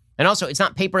about. And also, it's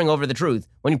not papering over the truth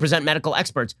when you present medical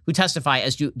experts who testify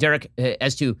as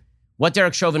to what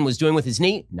Derek Chauvin was doing with his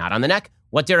knee, not on the neck,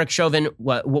 what Derek Chauvin,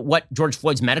 what George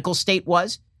Floyd's medical state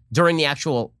was during the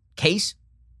actual case.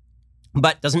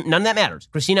 But none of that matters.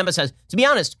 Christine Emba says, to be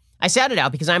honest, I sat it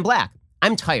out because I'm black.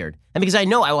 I'm tired, and because I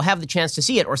know I will have the chance to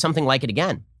see it or something like it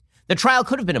again. The trial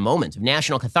could have been a moment of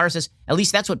national catharsis. At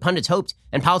least that's what pundits hoped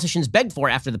and politicians begged for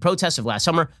after the protests of last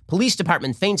summer. Police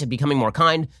department feints at becoming more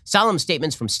kind, solemn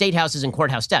statements from state houses and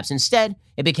courthouse steps. Instead,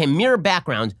 it became mere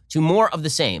background to more of the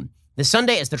same. This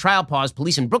Sunday, as the trial paused,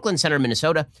 police in Brooklyn Center,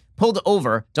 Minnesota, pulled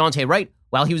over Daunte Wright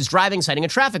while he was driving, citing a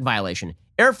traffic violation.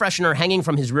 Air freshener hanging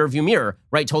from his rearview mirror,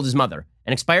 Wright told his mother.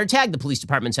 An expired tag, the police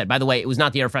department said. By the way, it was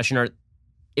not the air freshener.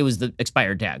 It was the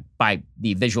expired tag by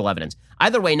the visual evidence.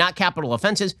 Either way, not capital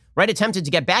offenses. Wright attempted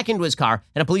to get back into his car,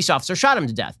 and a police officer shot him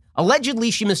to death.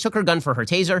 Allegedly, she mistook her gun for her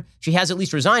taser. She has at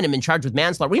least resigned and been charged with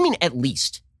manslaughter. What do you mean, at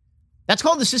least? That's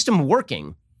called the system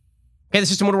working. Okay, the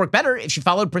system would work better if she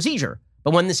followed procedure.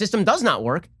 But when the system does not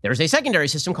work, there's a secondary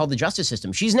system called the justice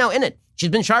system. She's now in it. She's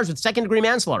been charged with second-degree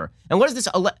manslaughter. And what is this?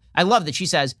 I love that she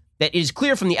says that it is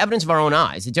clear from the evidence of our own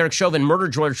eyes that Derek Chauvin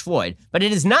murdered George Floyd, but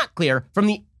it is not clear from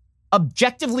the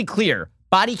objectively clear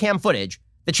body cam footage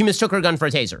that she mistook her gun for a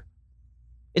taser.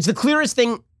 It's the clearest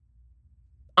thing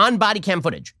on body cam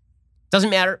footage.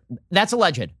 Doesn't matter. That's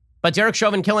alleged. But Derek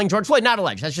Chauvin killing George Floyd, not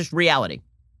alleged. That's just reality.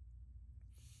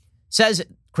 Says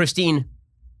Christine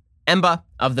Emba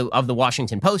of the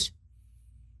Washington Post.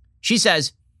 She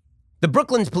says, the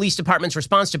Brooklyn Police Department's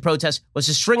response to protests was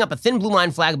to string up a thin blue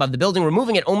line flag above the building,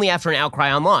 removing it only after an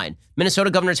outcry online.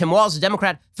 Minnesota Governor Tim Walz, a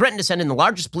Democrat, threatened to send in the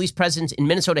largest police presence in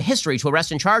Minnesota history to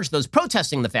arrest and charge those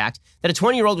protesting the fact that a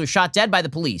 20-year-old was shot dead by the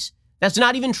police. That's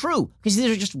not even true, because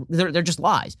they're just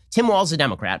lies. Tim Walz, a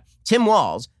Democrat. Tim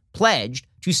Walz pledged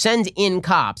to send in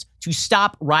cops to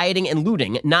stop rioting and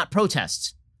looting, not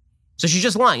protests. So she's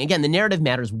just lying. Again, the narrative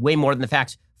matters way more than the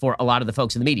facts for a lot of the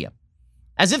folks in the media.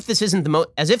 As if this isn't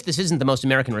the most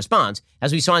American response,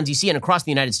 as we saw in D.C. and across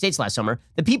the United States last summer,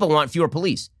 the people want fewer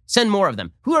police. Send more of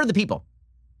them. Who are the people?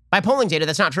 By polling data,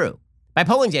 that's not true. By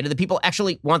polling data, the people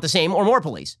actually want the same or more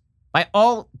police. By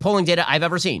all polling data I've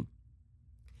ever seen.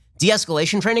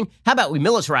 De-escalation training? How about we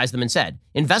militarize them instead?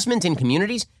 Investment in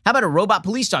communities? How about a robot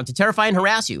police dog to terrify and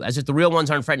harass you, as if the real ones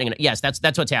aren't threatening? Yes, that's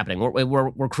what's happening.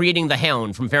 We're creating the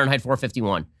Hound from Fahrenheit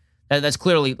 451. That's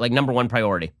clearly like number one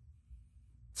priority.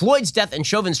 Floyd's death and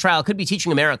Chauvin's trial could be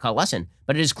teaching America a lesson,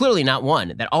 but it is clearly not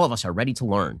one that all of us are ready to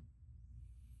learn.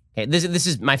 Okay, this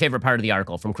is my favorite part of the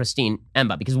article from Christine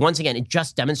Emba, because once again, it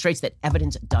just demonstrates that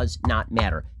evidence does not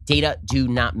matter. Data do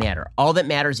not matter. All that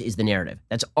matters is the narrative.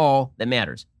 That's all that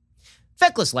matters.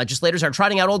 Feckless legislators are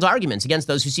trotting out old arguments against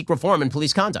those who seek reform in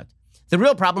police conduct. The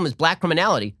real problem is black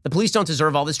criminality. The police don't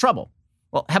deserve all this trouble.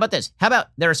 Well, how about this? How about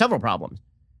there are several problems?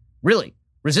 Really,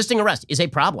 resisting arrest is a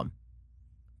problem.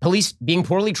 Police being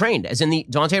poorly trained, as in the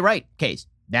Daunte Wright case,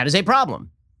 that is a problem.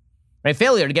 Right?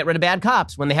 Failure to get rid of bad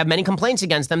cops when they have many complaints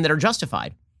against them that are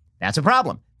justified. That's a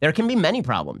problem. There can be many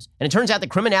problems. And it turns out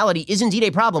that criminality is indeed a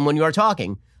problem when you are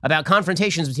talking about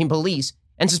confrontations between police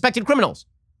and suspected criminals.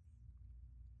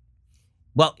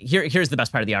 Well, here's the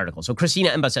best part of the article. So Christina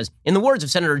Emba says, in the words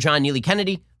of Senator John Neely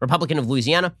Kennedy, Republican of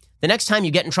Louisiana, the next time you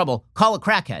get in trouble, call a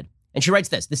crackhead. And she writes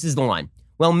this. This is the line.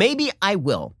 Well, maybe I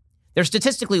will. They're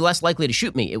statistically less likely to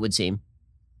shoot me, it would seem.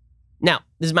 Now,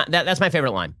 that's my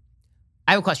favorite line.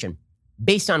 I have a question.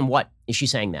 Based on what is she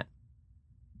saying that?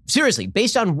 Seriously,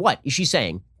 based on what is she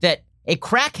saying that a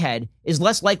crackhead is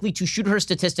less likely to shoot her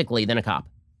statistically than a cop?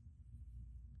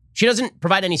 She doesn't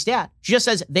provide any stat. She just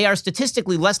says they are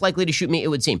statistically less likely to shoot me, it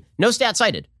would seem. No stat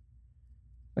cited.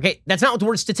 Okay, that's not what the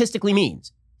word statistically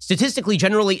means. Statistically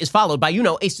generally is followed by,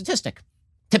 a statistic,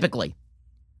 typically.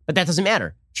 But that doesn't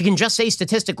matter. She can just say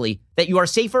statistically that you are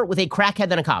safer with a crackhead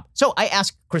than a cop. So I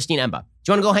ask Christine Emba,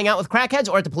 do you want to go hang out with crackheads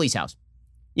or at the police house?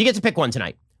 You get to pick one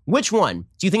tonight. Which one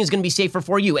do you think is going to be safer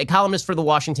for you, a columnist for the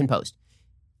Washington Post?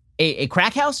 A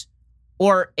crack house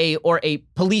or a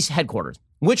police headquarters?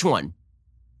 Which one?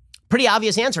 Pretty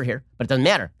obvious answer here, but it doesn't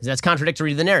matter because that's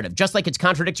contradictory to the narrative. Just like it's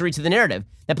contradictory to the narrative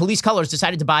that police colors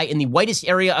decided to buy in the whitest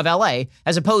area of LA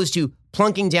as opposed to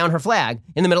plunking down her flag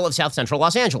in the middle of South Central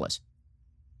Los Angeles.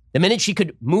 The minute she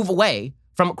could move away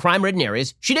from crime-ridden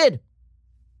areas, she did.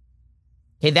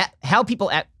 Okay, how people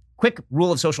act, quick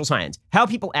rule of social science, how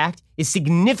people act is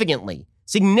significantly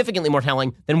more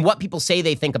telling than what people say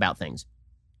they think about things.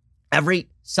 Every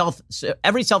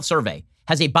self-survey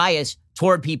has a bias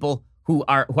toward people who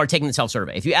are taking the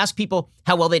self-survey. If you ask people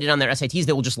how well they did on their SATs,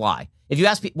 they will just lie. If you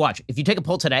ask, if you take a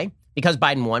poll today, because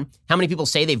Biden won, how many people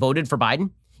say they voted for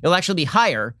Biden? It'll actually be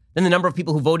higher than the number of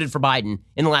people who voted for Biden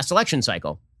in the last election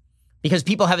cycle. Because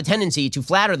people have a tendency to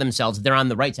flatter themselves that they're on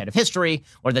the right side of history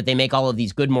or that they make all of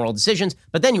these good moral decisions.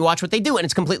 But then you watch what they do and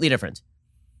it's completely different.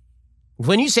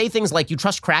 When you say things like you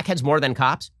trust crackheads more than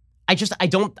cops, I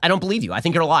don't believe you. I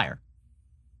think you're a liar.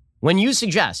 When you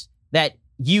suggest that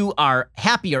you are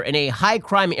happier in a high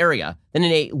crime area than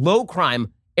in a low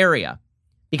crime area,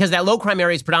 because that low crime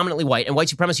area is predominantly white and white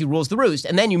supremacy rules the roost,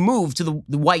 and then you move to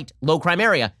the white low crime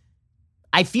area,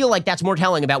 I feel like that's more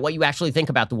telling about what you actually think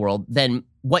about the world than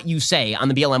what you say on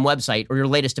the BLM website or your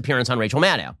latest appearance on Rachel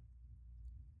Maddow.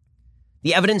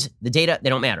 The evidence, the data, they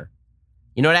don't matter.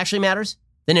 You know what actually matters?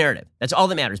 The narrative. That's all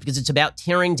that matters because it's about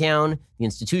tearing down the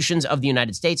institutions of the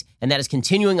United States, and that is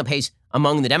continuing apace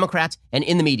among the Democrats and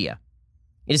in the media.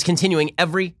 It is continuing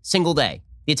every single day,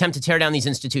 the attempt to tear down these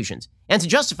institutions, and to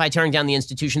justify tearing down the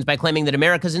institutions by claiming that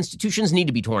America's institutions need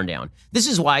to be torn down. This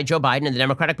is why Joe Biden and the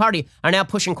Democratic Party are now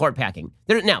pushing court packing.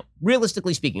 Now,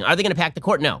 realistically speaking, are they going to pack the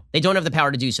court? No, they don't have the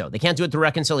power to do so. They can't do it through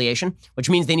reconciliation, which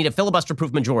means they need a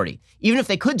filibuster-proof majority. Even if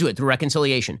they could do it through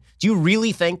reconciliation, do you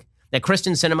really think that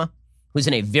Kristen Sinema, who's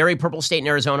in a very purple state in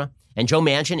Arizona, and Joe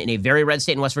Manchin in a very red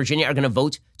state in West Virginia are going to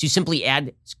vote to simply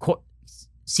add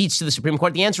seats to the Supreme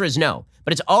Court? The answer is no.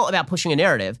 But it's all about pushing a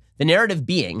narrative, the narrative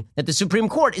being that the Supreme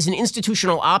Court is an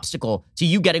institutional obstacle to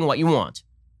you getting what you want.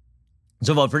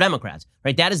 So vote for Democrats,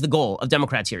 right? That is the goal of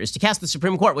Democrats here, is to cast the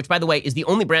Supreme Court, which, by the way, is the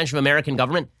only branch of American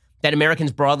government that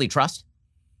Americans broadly trust.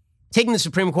 Taking the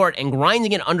Supreme Court and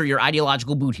grinding it under your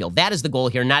ideological boot heel. That is the goal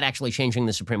here, not actually changing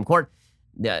the Supreme Court.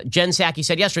 Jen Psaki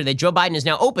said yesterday that Joe Biden is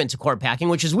now open to court packing,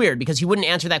 which is weird because he wouldn't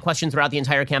answer that question throughout the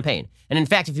entire campaign. And in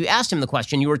fact, if you asked him the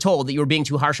question, you were told that you were being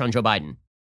too harsh on Joe Biden.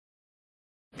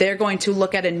 They're going to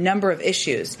look at a number of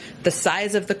issues. The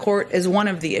size of the court is one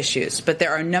of the issues, but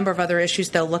there are a number of other issues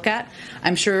they'll look at.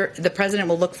 I'm sure the president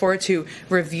will look forward to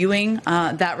reviewing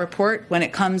that report when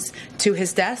it comes to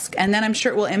his desk, and then I'm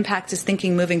sure it will impact his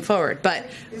thinking moving forward. But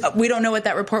we don't know what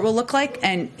that report will look like,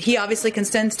 and he obviously can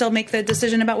still make the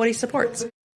decision about what he supports.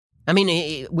 I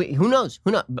mean, who knows?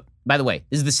 Who knows? By the way,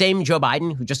 this is the same Joe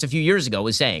Biden who just a few years ago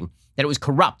was saying that it was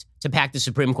corrupt to pack the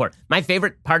Supreme Court. My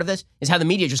favorite part of this is how the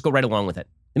media just go right along with it.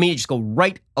 The media just go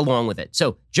right along with it.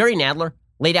 So Jerry Nadler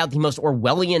laid out the most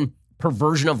Orwellian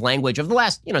perversion of language of the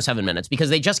last, 7 minutes because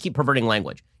they just keep perverting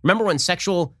language. Remember when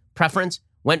sexual preference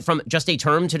went from just a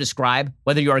term to describe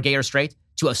whether you are gay or straight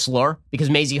to a slur because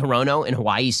Mazie Hirono in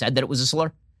Hawaii said that it was a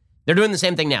slur? They're doing the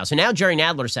same thing now. So now Jerry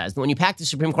Nadler says that when you pack the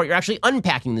Supreme Court, you're actually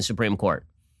unpacking the Supreme Court.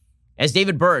 As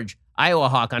David Burge, Iowa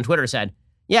Hawk on Twitter said,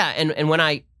 yeah, and when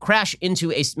I crash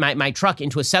into my truck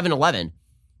into a 7-Eleven,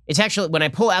 it's actually, when I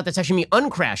pull out, that's actually me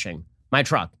uncrashing my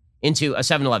truck into a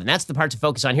 7-Eleven. That's the part to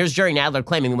focus on. Here's Jerry Nadler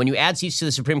claiming that when you add seats to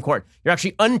the Supreme Court, you're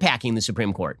actually unpacking the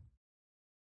Supreme Court.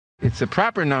 It's a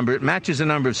proper number. It matches the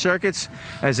number of circuits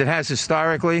as it has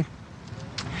historically.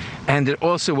 And it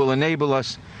also will enable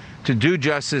us to do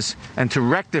justice and to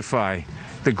rectify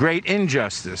the great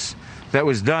injustice that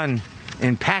was done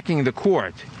in packing the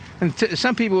court. And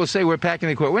some people will say we're packing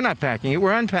the court. We're not packing it.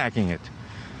 We're unpacking it.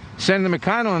 Senator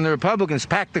McConnell and the Republicans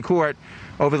packed the court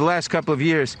over the last couple of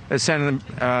years, as Senator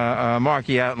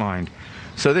Markey outlined.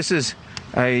 So this is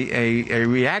a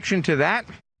reaction to that.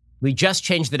 We just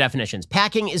changed the definitions.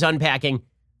 Packing is unpacking.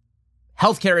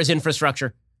 Healthcare is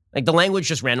infrastructure. Like, the language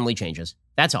just randomly changes.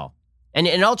 That's all. And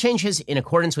it all changes in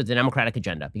accordance with the Democratic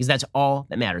agenda, because that's all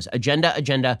that matters.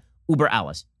 Agenda, uber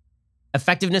alles.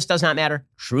 Effectiveness does not matter.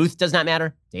 Truth does not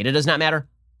matter. Data does not matter.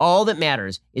 All that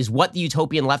matters is what the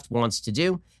utopian left wants to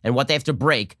do and what they have to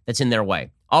break that's in their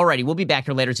way. Alrighty, we'll be back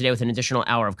here later today with an additional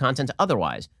hour of content.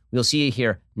 Otherwise, we'll see you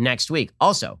here next week.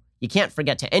 Also, you can't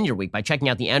forget to end your week by checking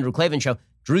out the Andrew Klavan Show.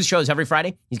 Drew's show is every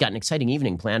Friday. He's got an exciting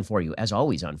evening planned for you, as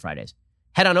always, on Fridays.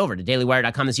 Head on over to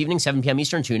dailywire.com this evening, 7 p.m.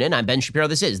 Eastern. Tune in. I'm Ben Shapiro.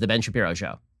 This is The Ben Shapiro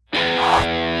Show.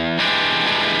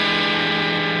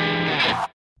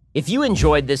 If you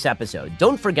enjoyed this episode,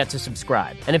 don't forget to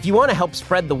subscribe. And if you want to help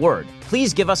spread the word,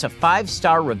 please give us a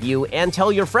 5-star review and tell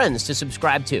your friends to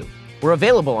subscribe too. We're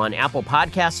available on Apple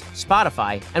Podcasts,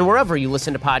 Spotify, and wherever you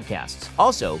listen to podcasts.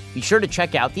 Also, be sure to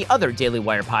check out the other Daily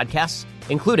Wire podcasts,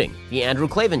 including The Andrew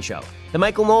Klavan Show, The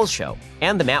Michael Knowles Show,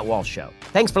 and The Matt Walsh Show.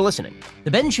 Thanks for listening.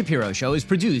 The Ben Shapiro Show is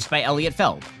produced by Elliot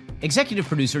Feld. Executive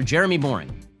producer Jeremy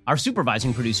Boring. Our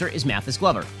supervising producer is Mathis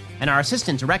Glover. And our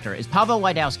assistant director is Pavel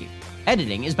Wydowski.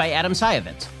 Editing is by Adam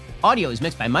Sayevitz. Audio is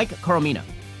mixed by Mike Coromina.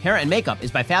 Hair and makeup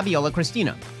is by Fabiola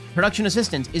Cristina. Production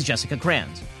assistant is Jessica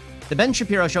Kranz. The Ben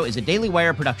Shapiro Show is a Daily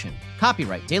Wire production.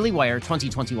 Copyright Daily Wire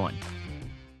 2021.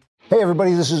 Hey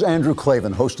everybody, this is Andrew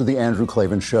Klavan, host of The Andrew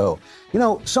Klavan Show. You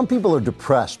know, some people are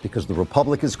depressed because the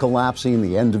republic is collapsing,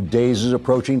 the end of days is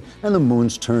approaching, and the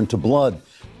moon's turned to blood.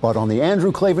 But on The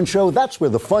Andrew Klavan Show, that's where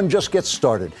the fun just gets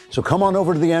started. So come on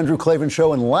over to The Andrew Klavan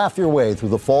Show and laugh your way through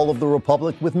the fall of the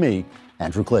republic with me,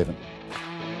 Andrew Klavan.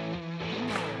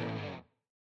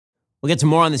 We'll get to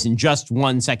more on this in just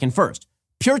 1 second. First,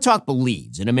 Pure Talk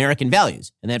believes in American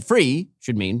values, and that free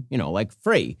should mean, like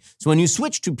free. So when you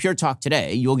switch to Pure Talk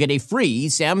today, you'll get a free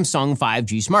Samsung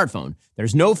 5G smartphone.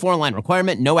 There's no 4-line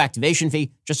requirement, no activation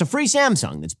fee, just a free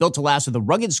Samsung that's built to last with a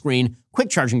rugged screen,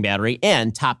 quick charging battery,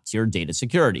 and top-tier data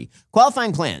security.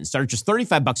 Qualifying plans start at just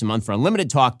 $35 a month for unlimited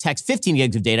talk, text, 15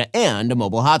 gigs of data, and a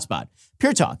mobile hotspot.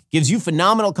 Pure Talk gives you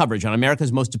phenomenal coverage on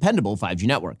America's most dependable 5G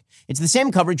network. It's the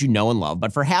same coverage you know and love,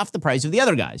 but for half the price of the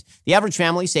other guys. The average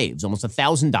family saves almost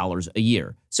 $1,000 a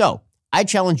year. So I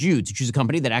challenge you to choose a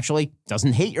company that actually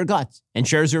doesn't hate your guts and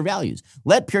shares your values.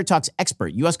 Let Pure Talk's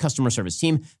expert U.S. customer service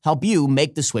team help you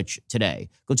make the switch today.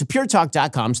 Go to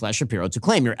puretalk.com/Shapiro to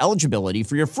claim your eligibility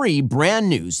for your free brand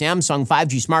new Samsung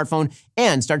 5G smartphone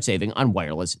and start saving on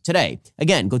wireless today.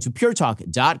 Again, go to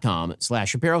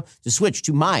puretalk.com/Shapiro to switch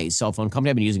to my cell phone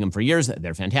company. I've been using them for years.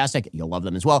 They're fantastic. You'll love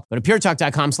them as well. Go to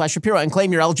puretalk.com/Shapiro and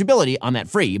claim your eligibility on that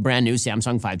free brand new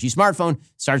Samsung 5G smartphone.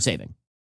 Start saving.